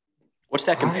 What's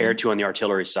that compared to on the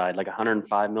artillery side? Like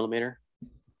 105 millimeter?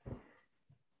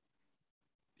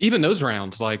 Even those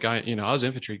rounds, like I was an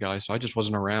infantry guy, so I just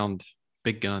wasn't around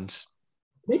big guns.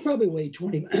 They probably weigh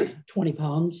 20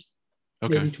 pounds.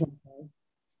 Okay. Maybe 25.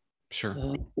 Sure.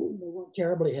 They weren't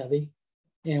terribly heavy.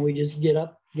 And we just get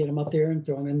them up there and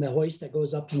throw them in the hoist that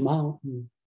goes up to the mount. And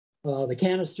the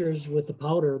canisters with the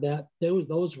powder,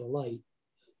 those were light.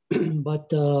 But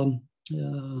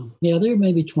they were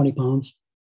maybe 20 pounds.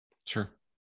 Sure.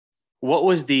 What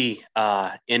was the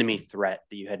enemy threat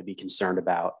that you had to be concerned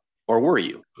about? Or were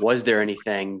you? Was there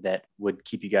anything that would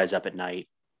keep you guys up at night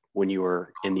when you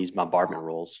were in these bombardment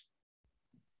roles?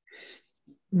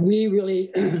 We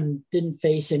really didn't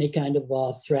face any kind of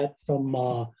threat from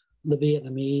the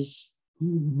Vietnamese.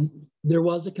 There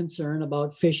was a concern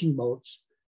about fishing boats,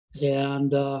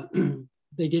 and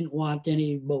they didn't want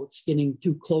any boats getting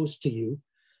too close to you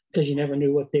because you never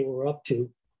knew what they were up to.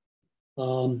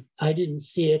 I didn't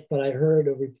see it, but I heard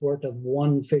a report of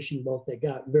one fishing boat that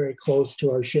got very close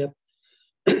to our ship,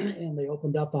 and they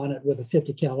opened up on it with a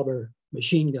 50 caliber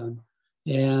machine gun,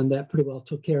 and that pretty well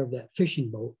took care of that fishing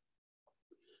boat.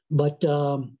 But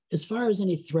as far as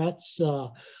any threats,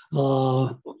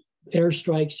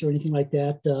 airstrikes or anything like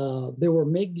that, there were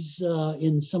MiGs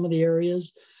in some of the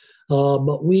areas,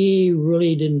 but we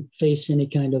really didn't face any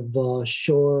kind of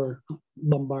shore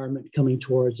bombardment coming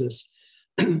towards us.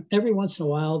 Every once in a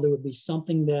while, there would be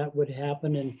something that would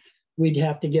happen, and we'd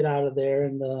have to get out of there,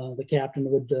 and the captain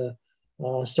would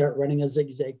start running a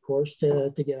zigzag course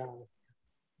to get out.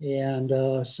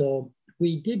 And so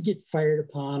we did get fired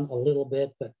upon a little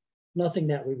bit, but nothing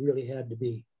that we really had to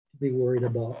be worried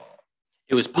about.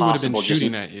 It was possible. Who would have been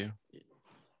shooting at you?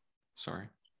 Sorry.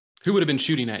 Who would have been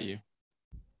shooting at you?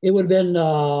 It would have been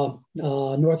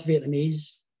North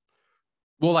Vietnamese.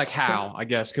 Well, like how, I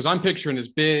guess, because I'm picturing this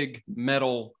big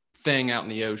metal thing out in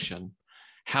the ocean.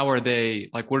 How are they,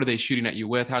 like, what are they shooting at you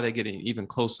with? How are they getting even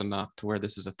close enough to where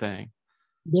this is a thing?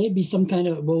 They'd be some kind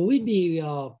of, well, we'd be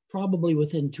probably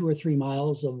within 2 or 3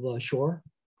 miles of shore.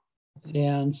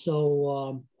 And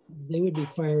so they would be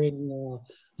firing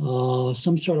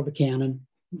some sort of a cannon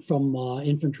from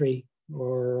infantry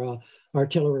or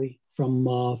artillery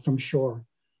from shore.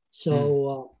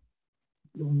 So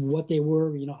what they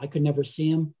were, I could never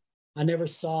see them. I never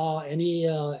saw any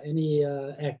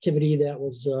activity that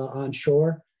was on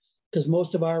shore, because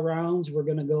most of our rounds were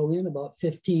going to go in about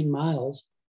 15 miles.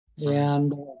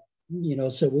 And,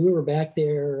 so we were back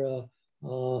there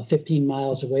 15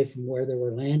 miles away from where they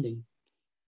were landing.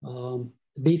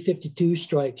 B-52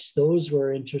 strikes, those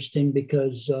were interesting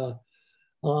because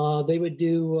they would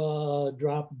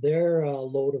drop their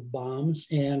load of bombs,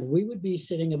 and we would be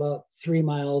sitting about 3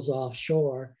 miles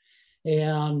offshore,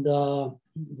 and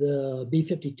the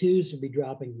B-52s would be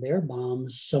dropping their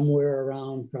bombs somewhere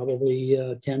around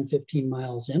probably 10, 15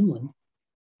 miles inland.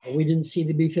 We didn't see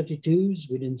the B-52s,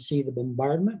 we didn't see the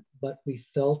bombardment, but we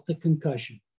felt the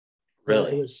concussion.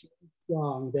 Really? It was so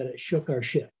strong that it shook our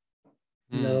ship.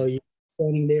 You know, you're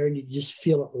standing there and you just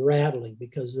feel it rattling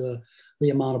because of the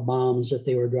amount of bombs that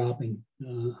they were dropping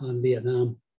on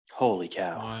Vietnam. Holy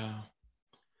cow. Wow.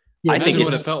 Yeah, I think Imagine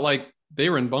what it's- it felt like. They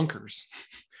were in bunkers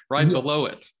right below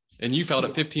it, and you felt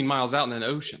it 15 miles out in an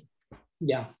ocean.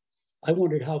 yeah. I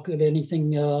wondered how could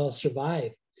anything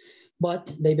survive.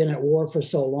 But they've been at war for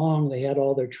so long, they had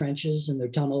all their trenches and their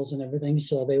tunnels and everything,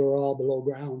 so they were all below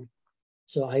ground.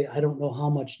 So I don't know how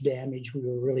much damage we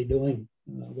were really doing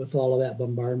with all of that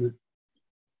bombardment.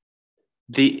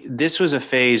 This was a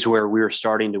phase where we were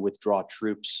starting to withdraw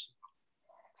troops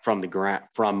from the ground,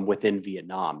 from within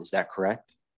Vietnam. Is that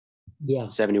correct? Yeah.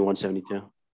 71, 72?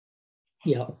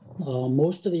 Yeah,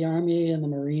 most of the Army and the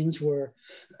Marines were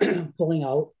pulling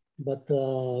out, but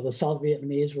the South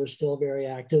Vietnamese were still very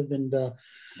active. And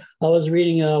I was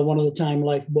reading one of the Time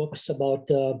Life books about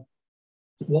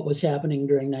what was happening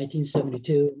during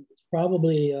 1972. It's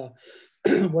probably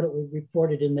what it was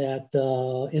reported in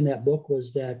that book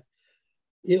was that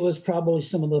it was probably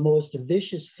some of the most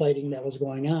vicious fighting that was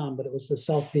going on, but it was the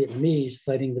South Vietnamese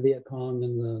fighting the Viet Cong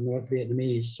and the North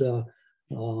Vietnamese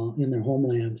in their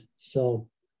homeland. So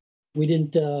we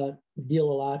didn't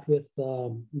deal a lot with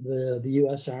the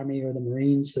U.S. Army or the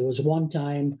Marines. There was one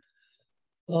time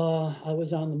I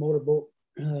was on the motorboat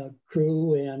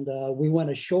crew, and we went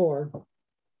ashore.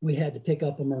 We had to pick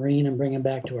up a Marine and bring him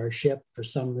back to our ship for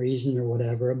some reason or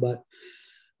whatever, but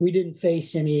we didn't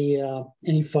face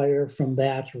any fire from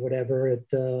that or whatever.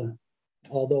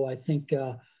 Although I think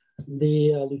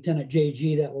the Lieutenant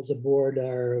J.G. that was aboard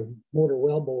our motor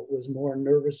wellboat was more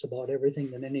nervous about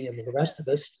everything than any of the rest of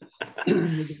us. He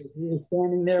was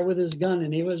standing there with his gun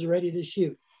and he was ready to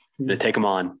shoot. To take them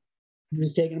on. He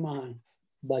was taking them on,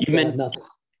 but nothing.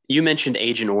 You mentioned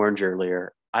Agent Orange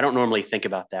earlier. I don't normally think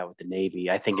about that with the Navy.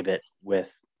 I think of it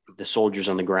with the soldiers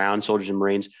on the ground, soldiers and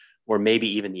Marines, or maybe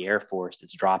even the Air Force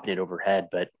that's dropping it overhead.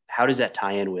 But how does that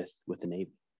tie in with the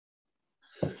Navy?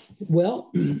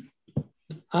 Well,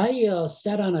 I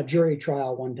sat on a jury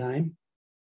trial one time,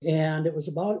 and it was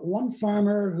about one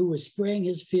farmer who was spraying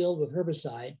his field with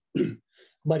herbicide,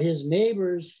 but his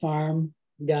neighbor's farm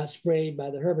got sprayed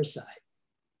by the herbicide.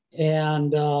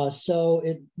 And so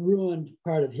it ruined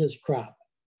part of his crop.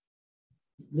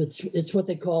 It's what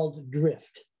they called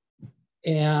drift.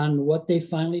 And what they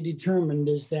finally determined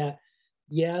is that,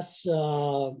 yes,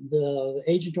 the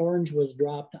Agent Orange was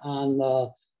dropped on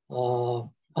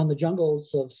the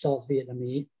jungles of South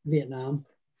Vietnam,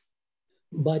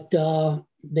 but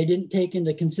they didn't take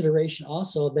into consideration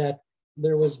also that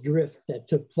there was drift that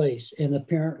took place, and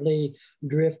apparently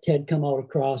drift had come out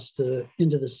across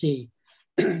into the sea.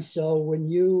 So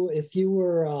if you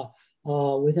were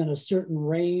within a certain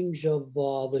range of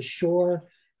the shore,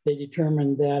 they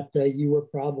determined that you were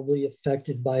probably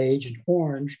affected by Agent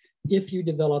Orange if you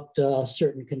developed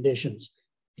certain conditions.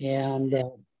 And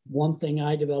one thing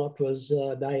I developed was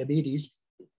diabetes.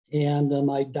 And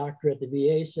my doctor at the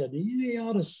VA said, you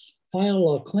ought to file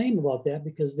a claim about that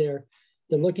because they're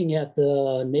looking at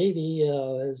the Navy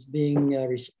as being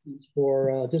recipients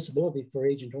for disability for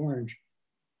Agent Orange.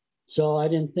 So I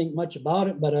didn't think much about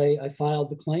it, but I filed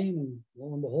the claim, and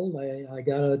lo and behold, I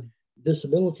got a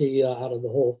disability out of the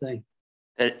whole thing.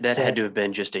 That had to have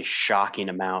been just a shocking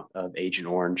amount of Agent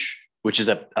Orange, which is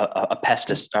a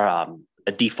pesticide,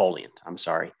 a defoliant. I'm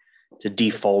sorry. It's a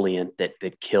defoliant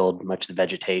that killed much of the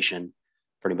vegetation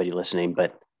for anybody listening.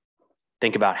 But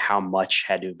think about how much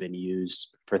had to have been used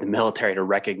for the military to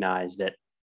recognize that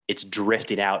it's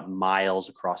drifting out miles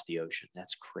across the ocean.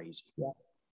 That's crazy. Yeah.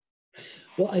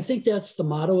 Well, I think that's the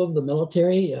motto of the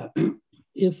military.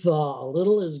 If a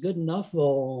little is good enough,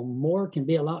 well, more can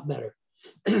be a lot better.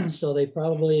 So they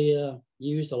probably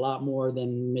used a lot more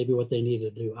than maybe what they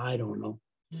needed to do. I don't know.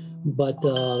 But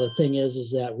the thing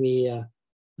is that we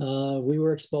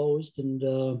were exposed, and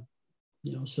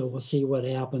so we'll see what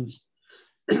happens.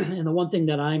 And the one thing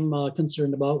that I'm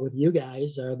concerned about with you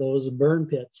guys are those burn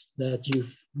pits that you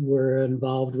were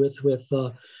involved with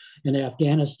in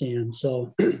Afghanistan.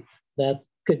 So that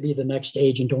could be the next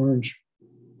Agent Orange.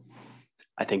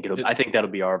 I think that'll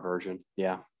be our version.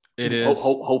 Yeah, it is.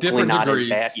 Hopefully Different not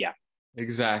degrees. as bad. Yeah,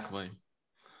 exactly.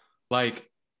 Like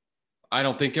I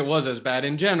don't think it was as bad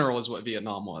in general as what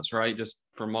Vietnam was, right? Just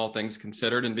from all things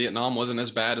considered, and Vietnam wasn't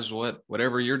as bad as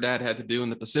whatever your dad had to do in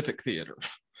the Pacific Theater,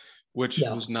 which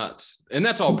was nuts. And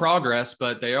that's all progress,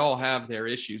 but they all have their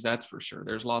issues. That's for sure.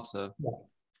 There's lots of,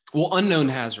 unknown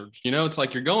hazards. It's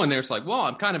like you're going there. It's like, well,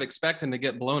 I'm kind of expecting to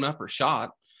get blown up or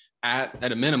shot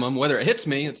at a minimum. Whether it hits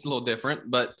me, it's a little different.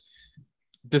 But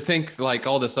to think like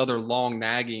all this other long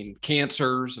nagging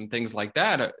cancers and things like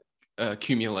that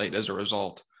accumulate as a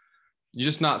result. You're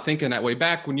just not thinking that way.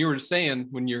 Back when you were saying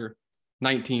when you're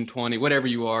 19, 20, whatever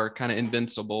you are, kind of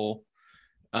invincible,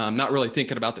 not really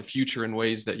thinking about the future in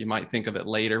ways that you might think of it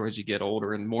later as you get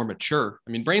older and more mature.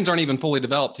 I mean, brains aren't even fully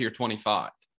developed till you're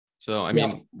 25. So, I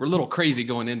mean, we're a little crazy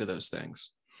going into those things.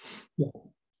 Yeah.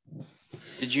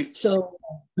 Did you? So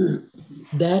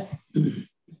that,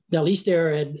 at least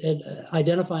they're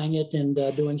identifying it and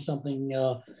doing something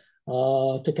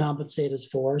to compensate us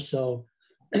for. So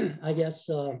I guess,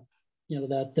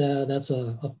 that's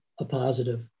a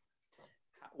positive.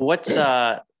 What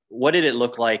did it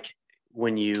look like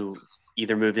when you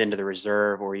either moved into the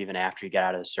reserve or even after you got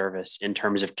out of the service in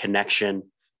terms of connection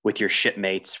with your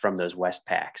shipmates from those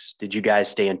Westpacks? Did you guys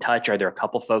stay in touch? Are there a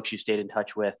couple folks you stayed in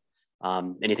touch with?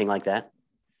 Anything like that?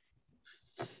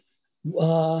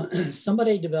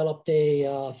 Somebody developed a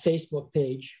Facebook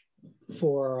page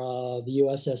for the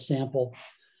USS Sample,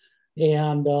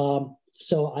 and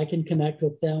so I can connect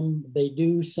with them. They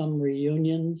do some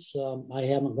reunions. I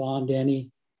haven't gone to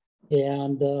any,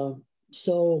 and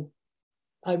so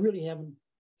I really haven't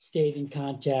stayed in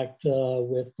contact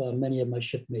with many of my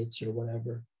shipmates or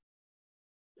whatever.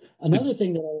 Another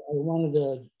thing that I wanted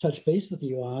to touch base with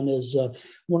you on is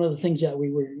one of the things that we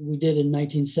did in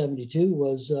 1972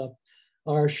 was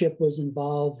our ship was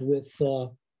involved with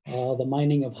the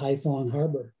mining of Haiphong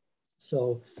Harbor.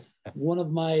 So one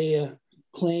of my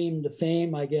claim to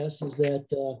fame, I guess, is that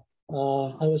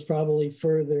I was probably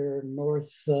further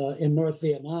north in North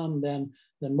Vietnam than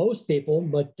most people,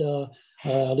 but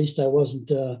at least I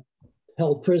wasn't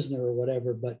held prisoner or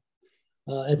whatever. But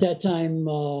at that time,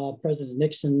 President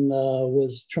Nixon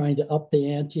was trying to up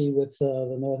the ante with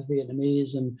the North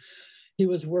Vietnamese, and he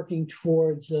was working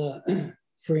towards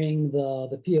freeing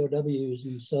the POWs.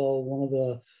 And so one of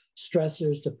the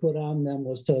stressors to put on them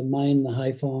was to mine the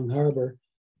Haiphong Harbor.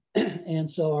 And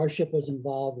so our ship was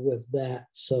involved with that.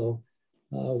 So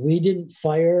we didn't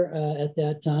fire at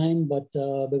that time, but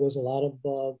there was a lot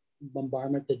of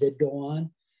bombardment that did go on,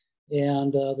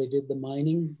 and they did the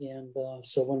mining. And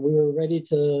so when we were ready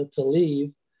to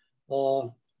leave,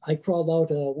 I crawled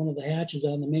out one of the hatches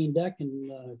on the main deck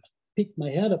and peeked my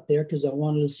head up there because I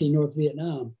wanted to see North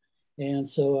Vietnam. And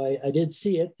so I did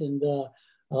see it, and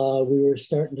we were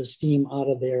starting to steam out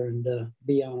of there and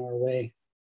be on our way.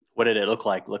 What did it look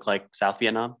like? Look like South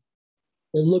Vietnam?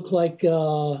 It looked like,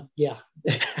 yeah,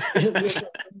 it was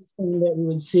something that we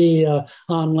would see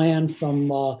on land from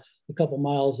a couple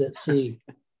miles at sea.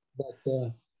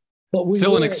 But we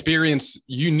still an experience.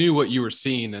 You knew what you were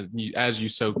seeing as you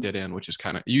soaked it in, which is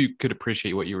kind of, you could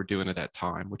appreciate what you were doing at that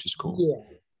time, which is cool.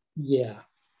 Yeah.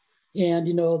 And,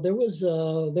 there were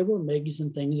MiGs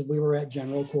and things. We were at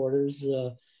general quarters.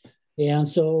 And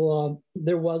so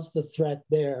there was the threat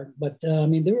there. But, I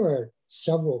mean, there were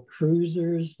several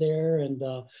cruisers there and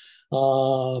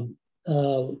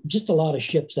just a lot of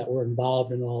ships that were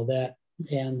involved in all that,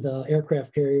 and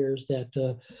aircraft carriers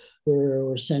that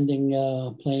were sending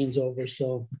planes over.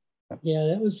 So, yeah,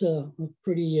 that was a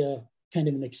pretty kind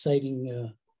of an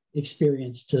exciting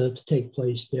experience to take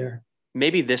place there.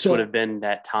 Maybe this would have been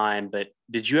that time, but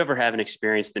did you ever have an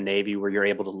experience in the Navy where you're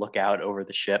able to look out over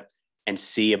the ship and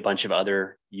see a bunch of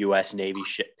other U.S. Navy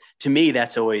ships? To me,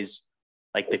 that's always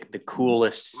like the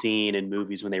coolest scene in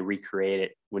movies when they recreate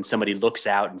it, when somebody looks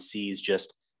out and sees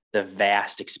just the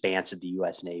vast expanse of the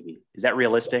U.S. Navy. Is that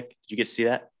realistic? Did you get to see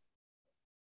that?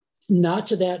 Not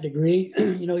to that degree.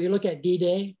 You look at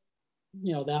D-Day,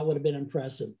 that would have been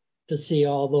impressive to see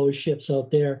all those ships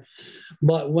out there.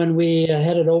 But when we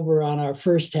headed over on our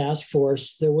first task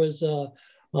force, there was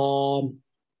about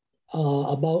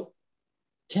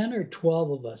 10 or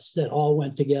 12 of us that all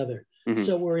went together. Mm-hmm.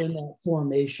 So we're in that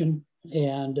formation,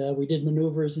 and we did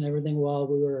maneuvers and everything while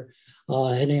we were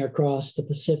heading across the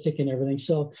Pacific and everything.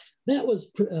 So that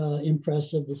was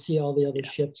impressive to see all the other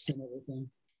ships and everything.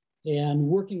 And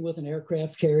working with an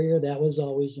aircraft carrier, that was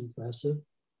always impressive.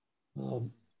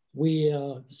 We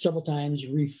several times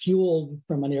refueled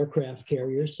from an aircraft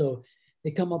carrier. So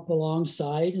they come up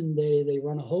alongside and they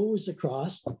run a hose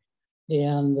across,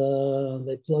 and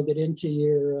they plug it into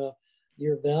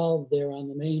your valve there on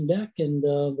the main deck, and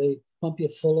they pump you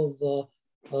full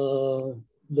of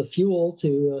the fuel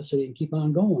so you can keep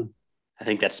on going. I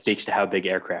think that speaks to how big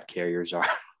aircraft carriers are.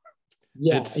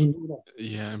 Yeah, It's- and,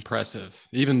 Yeah, impressive.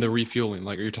 Even the refueling,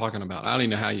 like you're talking about. I don't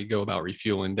even know how you go about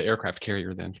refueling the aircraft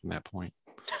carrier then from that point.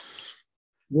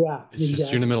 yeah, It's just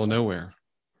you're in the middle of nowhere.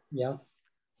 Yeah,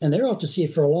 and they're out to sea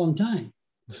for a long time.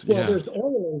 Well, Yeah. there's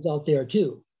oilers out there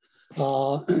too.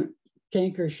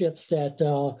 Tanker ships that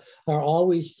are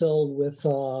always filled with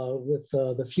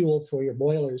the fuel for your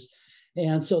boilers,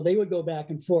 and so they would go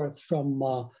back and forth from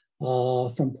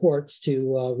ports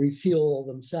to refuel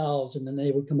themselves, and then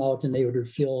they would come out and they would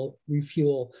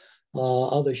refuel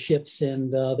other ships,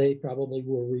 and they probably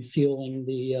were refueling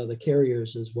the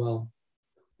carriers as well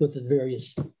with the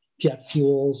various jet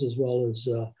fuels as well as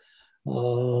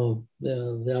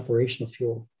the operational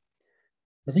fuel.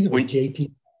 I think it was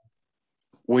JP.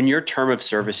 When your term of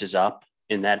service is up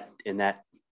in that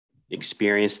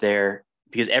experience there,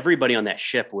 because everybody on that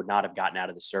ship would not have gotten out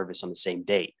of the service on the same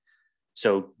date.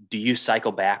 So do you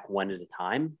cycle back one at a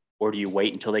time, or do you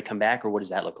wait until they come back, or what does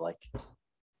that look like?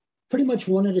 Pretty much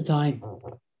one at a time.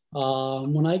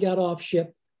 When I got off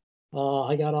ship,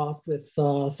 I got off with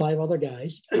 5 other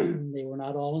guys. They were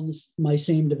not all in my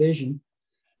same division.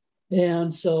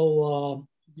 And so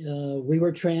we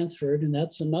were transferred, and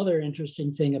that's another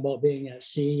interesting thing about being at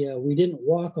sea. We didn't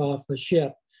walk off the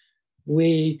ship.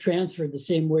 We transferred the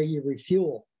same way you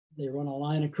refuel. They run a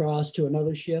line across to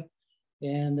another ship,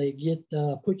 and they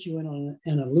put you in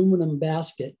an aluminum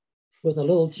basket with a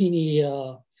little teeny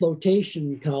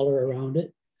flotation collar around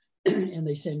it, and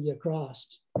they send you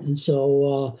across. And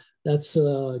so that's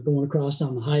going across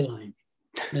on the High Line.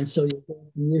 And so you go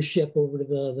from your ship over to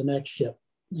the next ship.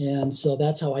 And so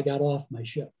that's how I got off my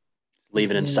ship.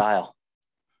 Leave it in style.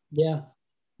 Yeah.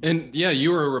 And yeah,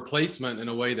 you were a replacement in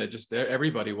a way that just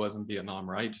everybody was in Vietnam,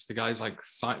 right? Just the guys like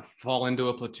fall into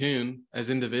a platoon as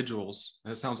individuals.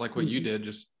 That sounds like what you did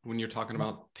just when you're talking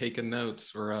about taking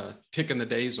notes or ticking the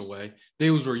days away.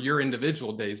 Those were your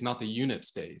individual days, not the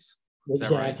unit's days. Is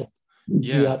that right?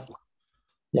 Yeah.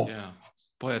 Yeah.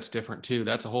 Boy, that's different too.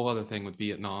 That's a whole other thing with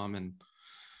Vietnam. And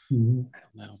I don't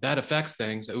know, that affects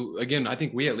things. Again, I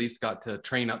think we at least got to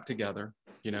train up together,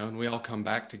 and we all come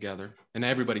back together, and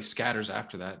everybody scatters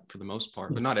after that for the most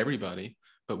part, but not everybody.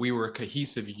 But we were a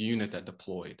cohesive unit that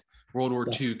deployed. World War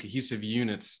II, cohesive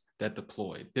units that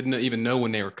deployed. Didn't even know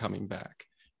when they were coming back.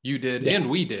 You did, and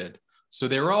we did. So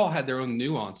they all had their own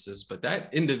nuances, but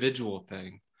that individual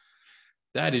thing,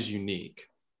 that is unique.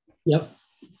 Yep.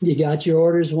 You got your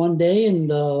orders one day, and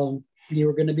you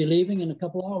were going to be leaving in a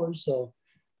couple hours. So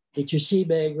get your sea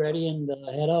bag ready and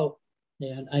head out.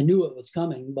 And I knew it was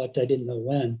coming, but I didn't know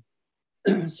when.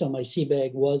 So my sea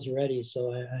bag was ready.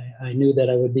 So I knew that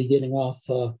I would be getting off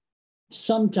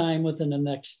sometime within the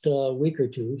next week or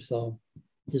two. So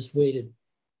just waited.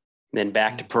 Then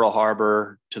back to Pearl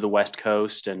Harbor, to the West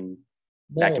Coast, and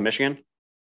back to Michigan?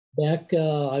 Back,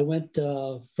 I went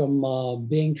from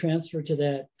being transferred to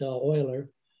that oiler.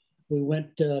 We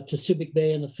went to Subic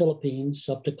Bay in the Philippines,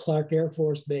 up to Clark Air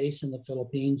Force Base in the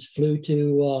Philippines, flew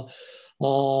to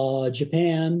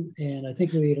Japan, and I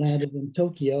think we landed in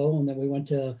Tokyo, and then we went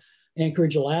to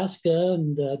Anchorage, Alaska,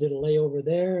 and did a layover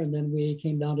there, and then we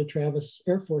came down to Travis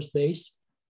Air Force Base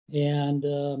and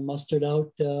mustered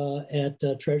out at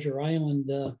Treasure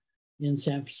Island in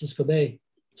San Francisco Bay.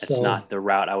 That's not the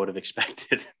route I would have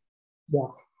expected.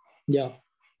 Yeah.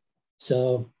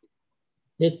 So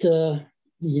it's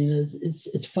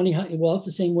funny how it's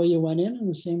the same way you went in and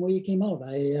the same way you came out.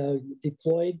 I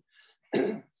deployed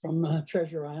from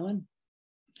Treasure Island,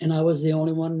 and I was the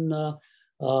only one that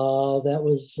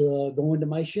was going to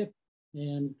my ship.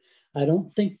 And I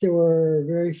don't think there were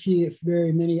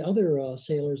very many other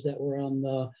sailors that were on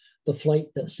the flight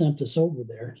that sent us over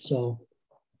there. So,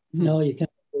 you kind of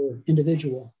were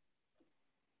individual.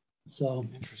 So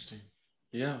interesting.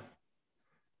 Yeah.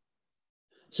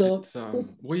 So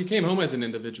well, you came home as an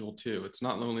individual too. It's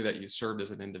not only that you served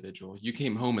as an individual, you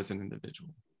came home as an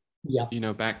individual. Yeah.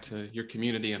 Back to your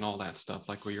community and all that stuff,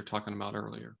 like what you're talking about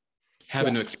earlier.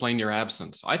 Having to explain your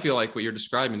absence. I feel like what you're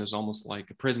describing is almost like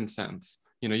a prison sentence.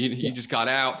 You just got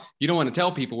out. You don't want to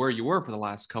tell people where you were for the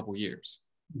last couple of years.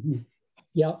 Mm-hmm.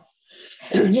 Yeah.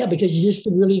 Yeah, because you just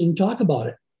really didn't talk about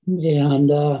it. And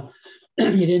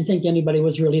you didn't think anybody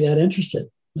was really that interested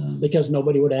because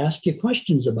nobody would ask you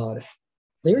questions about it.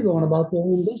 They were going about their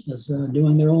own business,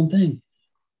 doing their own thing.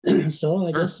 So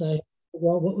I guess I figured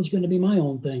out what was going to be my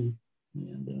own thing.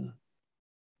 And,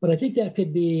 but I think that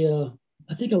could be,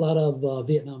 I think a lot of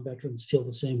Vietnam veterans feel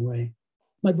the same way.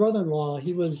 My brother-in-law,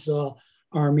 he was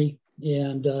Army,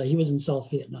 and he was in South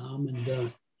Vietnam. And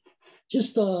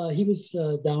he was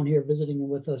down here visiting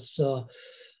with us, a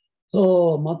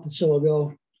month or so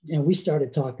ago. and we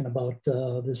started talking about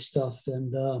this stuff.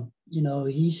 And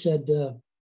he said,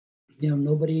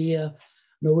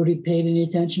 nobody paid any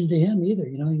attention to him either.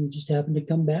 He just happened to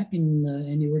come back,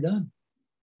 and you were done.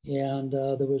 And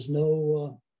there was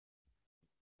no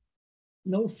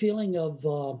feeling of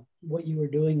what you were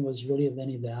doing was really of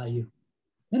any value,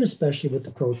 and especially with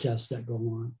the protests that go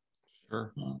on.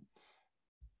 Sure.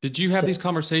 Did you have these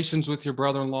conversations with your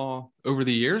brother-in-law over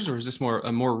the years, or is this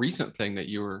a more recent thing that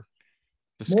you were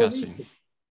discussing?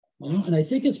 And I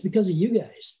think it's because of you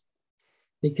guys,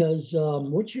 because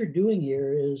what you're doing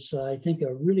here is, I think,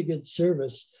 a really good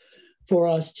service for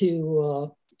us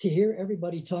to hear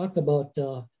everybody talk about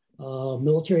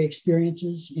military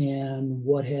experiences and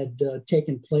what had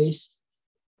taken place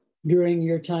during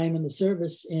your time in the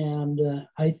service. And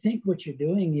I think what you're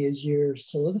doing is you're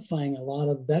solidifying a lot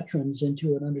of veterans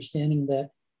into an understanding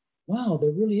that, wow, there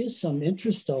really is some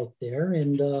interest out there.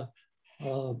 And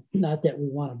not that we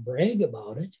want to brag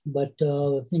about it, but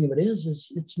the thing of it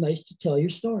is it's nice to tell your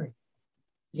story.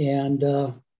 And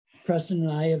Preston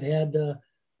and I have had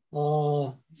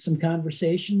some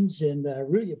conversations, and I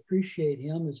really appreciate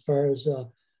him as far as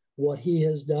what he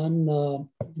has done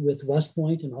with West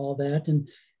Point and all that. And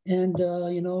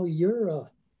your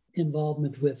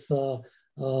involvement with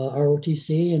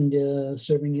ROTC and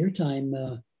serving your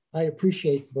time. I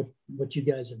appreciate what you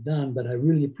guys have done, but I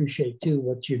really appreciate too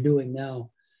what you're doing now.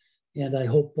 And I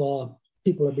hope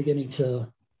people are beginning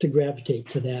to gravitate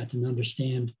to that and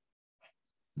understand.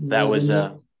 That was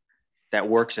that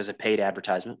works as a paid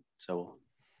advertisement. So,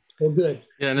 well, good.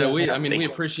 Yeah, no, we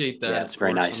appreciate that. Yeah, it's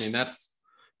very nice. I mean,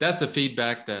 that's the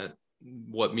feedback that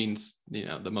what means,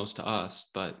 the most to us.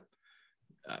 But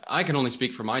I can only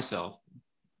speak for myself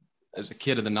as a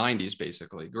kid of the 90s,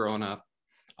 basically growing up.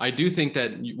 I do think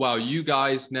that while you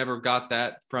guys never got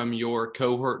that from your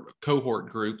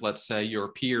cohort group, let's say your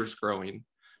peers growing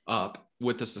up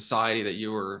with the society that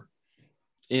you were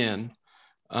in,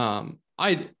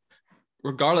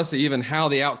 regardless of even how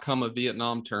the outcome of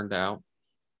Vietnam turned out,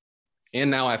 and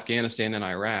now Afghanistan and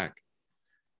Iraq,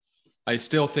 I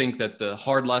still think that the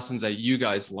hard lessons that you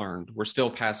guys learned were still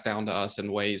passed down to us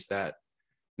in ways that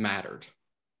mattered.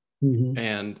 Mm-hmm.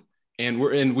 And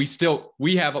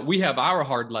we have our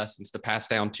hard lessons to pass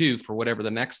down too, for whatever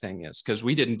the next thing is, because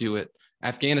we didn't do it.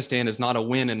 Afghanistan is not a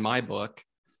win in my book.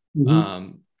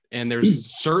 Mm-hmm. And there's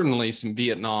certainly some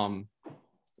Vietnam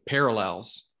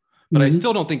parallels, but mm-hmm. I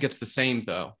still don't think it's the same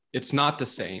though. It's not the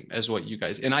same as what you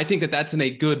guys, and I think that that's in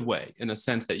a good way, in a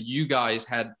sense that you guys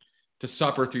had to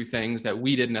suffer through things that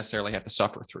we didn't necessarily have to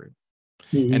suffer through.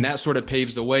 Mm-hmm. And that sort of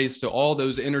paves the ways to all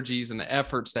those energies and the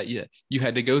efforts that you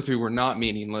had to go through were not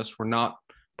meaningless, were not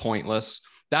pointless.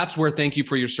 That's where thank you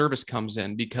for your service comes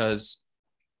in, because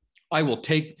I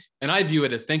view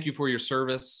it as thank you for your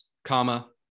service,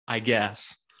 I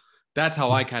guess. That's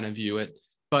how I kind of view it.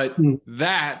 But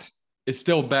that is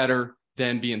still better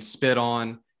than being spit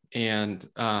on and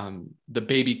the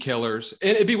baby killers.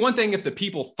 And it'd be one thing if the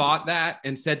people thought that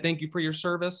and said thank you for your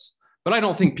service, but I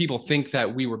don't think people think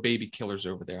that we were baby killers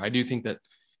over there. I do think that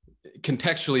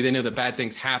contextually they know that bad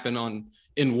things happen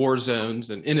in war zones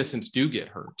and innocents do get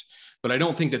hurt. But I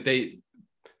don't think that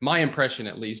my impression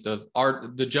at least of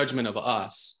the judgment of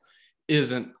us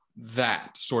isn't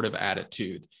that sort of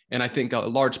attitude. And I think a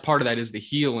large part of that is the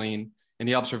healing and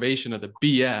the observation of the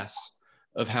BS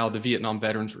of how the Vietnam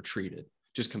veterans were treated.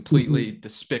 Just completely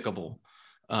despicable.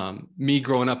 Me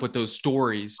growing up with those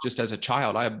stories just as a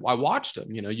child, I watched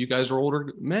them. You guys were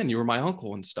older men, you were my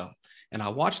uncle and stuff, and I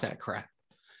watched that crap.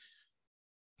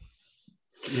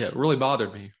 Yeah, it really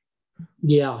bothered me.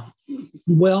 Yeah,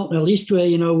 well, at least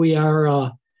we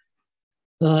are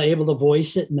able to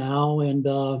voice it now, and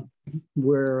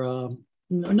we're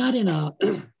not in a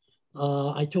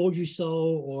I told you so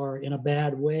or in a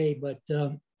bad way, but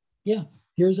yeah,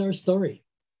 here's our story.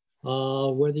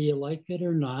 Whether you like it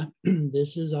or not,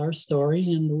 this is our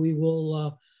story, and we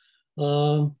will,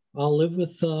 I'll live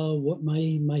with what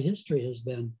my history has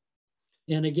been.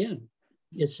 And again,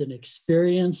 it's an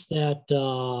experience that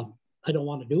I don't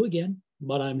want to do again,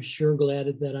 but I'm sure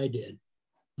glad that I did.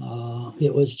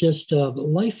 It was just,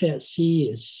 life at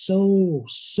sea is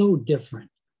so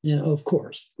different, of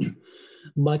course.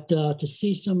 But to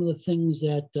see some of the things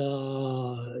that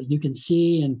you can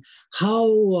see and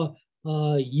how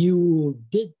you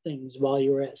did things while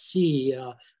you were at sea,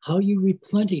 how you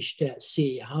replenished at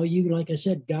sea, how you, like I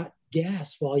said, got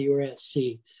gas while you were at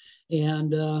sea.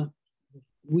 And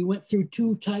we went through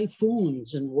 2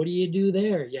 typhoons, and what do you do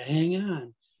there? You hang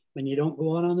on, and you don't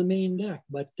go out on the main deck,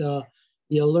 but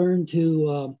you learn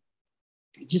to,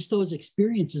 just those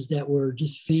experiences that were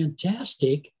just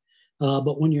fantastic.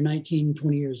 But when you're 19,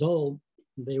 20 years old,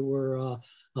 They were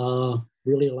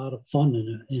really a lot of fun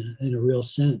in a real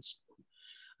sense.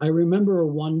 I remember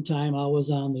one time I was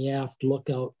on the aft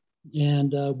lookout,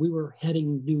 and we were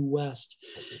heading due west,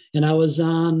 and I was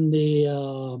on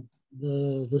the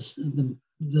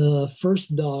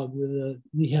first dog.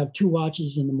 We have 2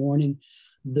 watches in the morning,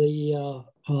 the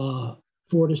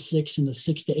 4 to 6 and the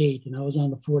 6 to 8, and I was on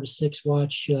the 4 to 6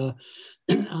 watch on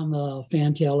the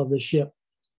fantail of the ship,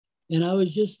 and I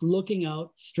was just looking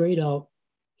out straight out,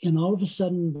 and all of a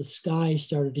sudden the sky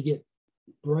started to get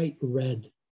bright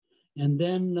red. And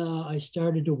then I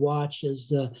started to watch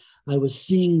as I was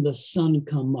seeing the sun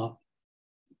come up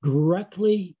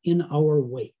directly in our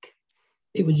wake.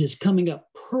 It was just coming up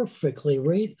perfectly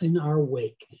right in our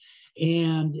wake.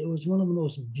 And it was one of the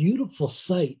most beautiful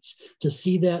sights to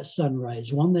see that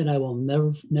sunrise, one that I will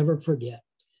never forget.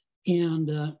 And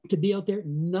to be out there,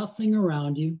 nothing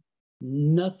around you,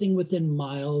 nothing within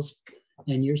miles,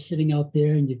 and you're sitting out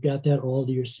there and you've got that all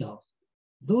to yourself.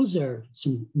 Those are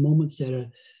some moments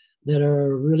that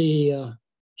are really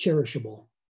cherishable,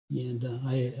 and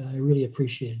I really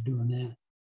appreciated doing that.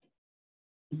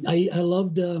 I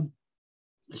loved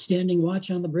standing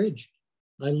watch on the bridge.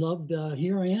 I loved,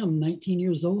 here I am, 19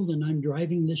 years old, and I'm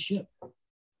driving this ship,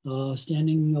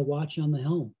 standing watch on the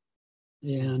helm.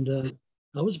 And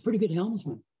I was a pretty good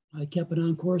helmsman. I kept it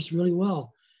on course really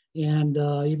well. And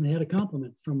even had a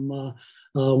compliment from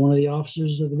one of the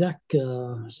officers of the deck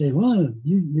saying, well,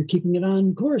 you're keeping it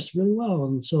on course really well.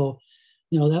 And so,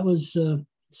 that was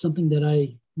something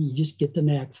that you just get the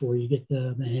knack for, you get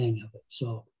the hang of it.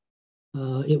 So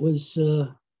it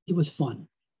was fun.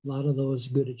 A lot of those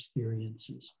good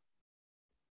experiences.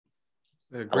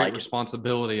 A great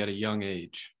responsibility at a young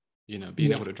age,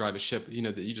 being able to drive a ship,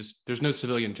 that there's no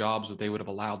civilian jobs that they would have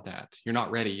allowed that. You're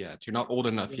not ready yet. You're not old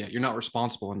enough yet. You're not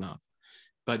responsible enough.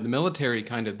 But the military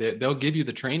they'll give you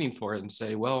the training for it and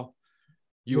say, well,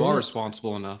 you are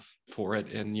responsible enough for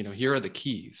it. And, here are the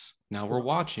keys. Now we're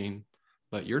watching,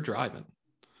 but you're driving.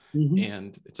 Mm-hmm.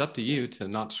 And it's up to you to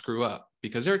not screw up,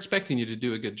 because they're expecting you to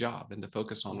do a good job and to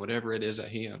focus on whatever it is at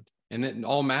hand. And it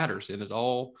all matters. And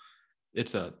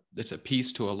it's a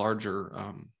piece to a larger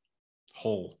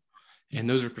whole. And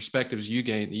those are perspectives you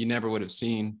gain that you never would have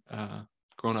seen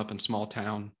growing up in small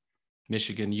town,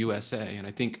 Michigan, USA. And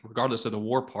I think regardless of the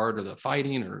war part or the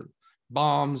fighting or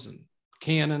bombs and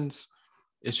cannons,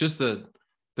 it's just the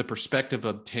perspective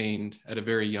obtained at a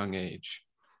very young age.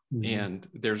 Mm-hmm. And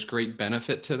there's great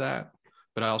benefit to that.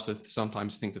 But I also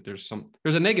sometimes think that there's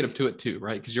a negative to it too,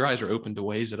 right? Because your eyes are open to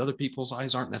ways that other people's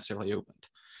eyes aren't necessarily opened.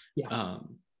 Yeah.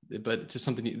 But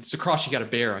it's a cross you got to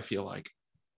bear, I feel like.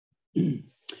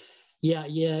 Yeah.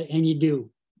 And you do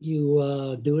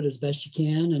it as best you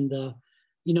can. And,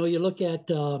 you look at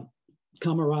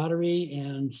camaraderie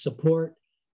and support.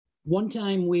 One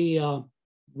time we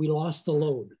lost the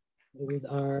load.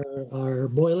 Our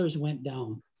boilers went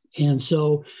down. And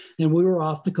we were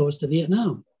off the coast of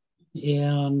Vietnam.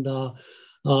 And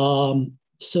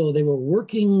so they were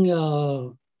working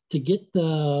to get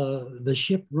the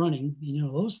ship running.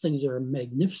 Those things are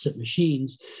magnificent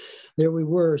machines. There we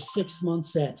were 6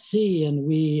 months at sea, and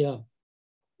we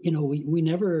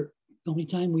never, the only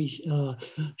time we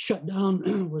shut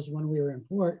down was when we were in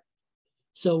port.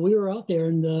 So we were out there,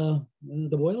 and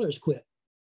the boilers quit,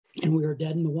 and we were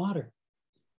dead in the water.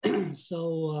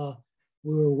 So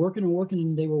we were working,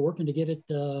 and they were working to get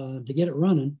it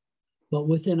running. But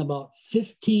within about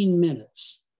 15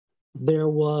 minutes, there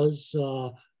was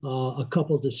a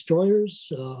couple of destroyers,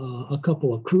 a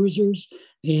couple of cruisers,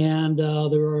 and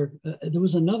there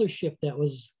was another ship that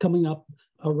was coming up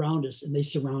around us, and they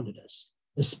surrounded us,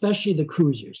 especially the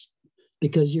cruisers,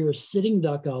 because you're a sitting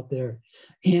duck out there.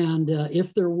 And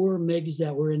if there were MiGs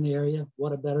that were in the area,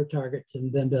 what a better target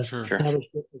than to have a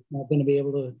ship that's not going to be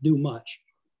able to do much.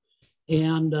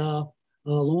 And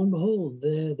lo and behold,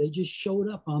 they just showed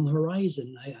up on the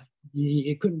horizon.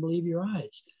 You couldn't believe your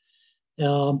eyes.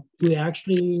 We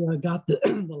actually got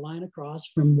the line across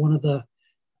from one of the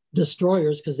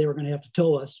destroyers because they were going to have to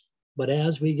tow us. But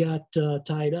as we got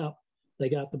tied up, they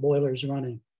got the boilers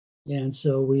running. And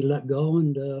so we let go,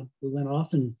 and we went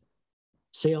off and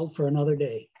sailed for another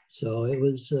day. So it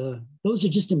was, those are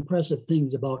just impressive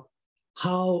things about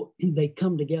how they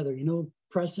come together.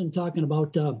 Preston talking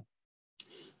about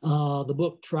the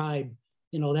book Tribe,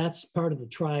 that's part of the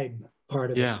tribe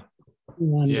part of it.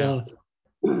 And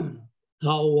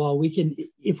how we can,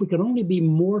 if we could only be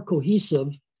more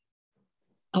cohesive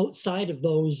outside of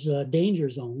those danger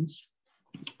zones,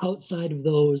 outside of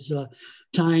those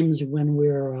times when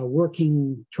we're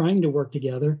trying to work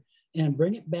together, and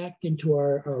bring it back into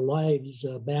our lives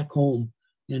back home.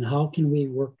 and how can we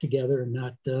work together and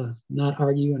not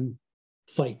argue and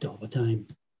fight all the time.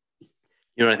 You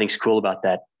know what I think is cool about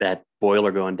that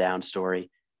boiler going down story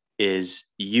is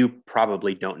you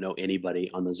probably don't know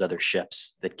anybody on those other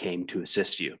ships that came to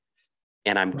assist you.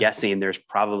 And I'm guessing there's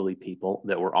probably people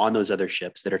that were on those other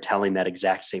ships that are telling that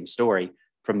exact same story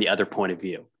from the other point of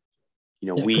view.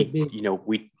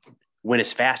 We went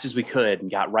as fast as we could and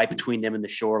got right between them and the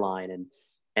shoreline.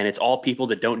 And it's all people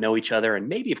that don't know each other and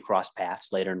maybe have crossed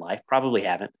paths later in life, probably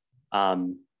haven't.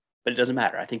 But it doesn't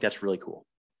matter. I think that's really cool.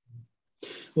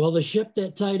 Well, the ship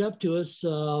that tied up to us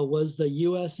was the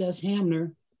USS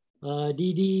Hamner,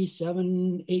 DD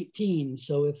 718.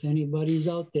 So if anybody's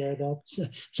out there, that's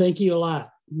thank you a lot.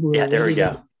 We're there we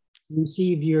go.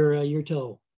 Receive your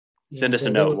tow. Send us a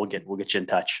note. We'll get you in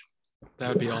touch. That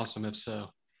would be awesome if so.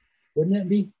 Wouldn't it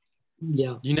be?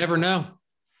 Yeah. You never know.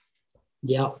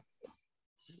 Yeah.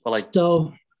 Well, I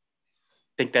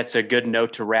think that's a good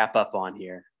note to wrap up on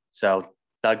here. So,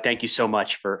 Doug, thank you so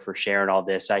much for sharing all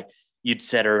this. You'd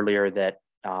said earlier that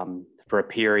for a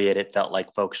period, it felt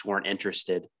like folks weren't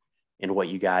interested in what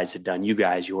you guys had done. You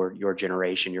guys, your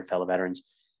generation, your fellow veterans,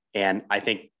 and I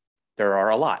think there are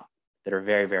a lot that are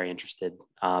very, very interested.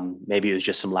 Maybe it was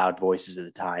just some loud voices at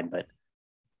the time, but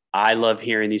I love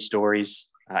hearing these stories.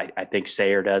 I think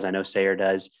Sayer does. I know Sayer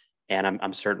does, and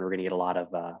I'm certain we're going to get a lot of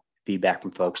feedback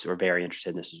from folks that are very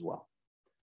interested in this as well.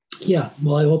 Yeah,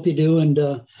 well, I hope you do,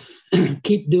 and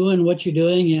keep doing what you're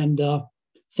doing, and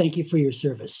thank you for your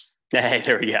service. Hey,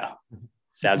 there we go.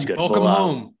 Sounds good. Welcome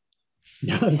home.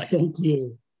 Thank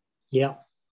you. Yeah.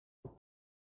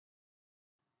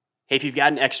 Hey, if you've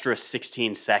got an extra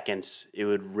 16 seconds, it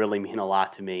would really mean a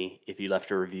lot to me if you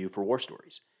left a review for War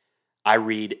Stories. I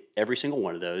read every single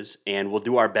one of those, and we'll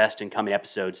do our best in coming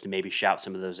episodes to maybe shout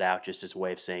some of those out just as a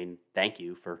way of saying thank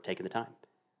you for taking the time.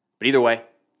 But either way,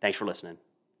 thanks for listening.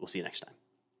 We'll see you next time.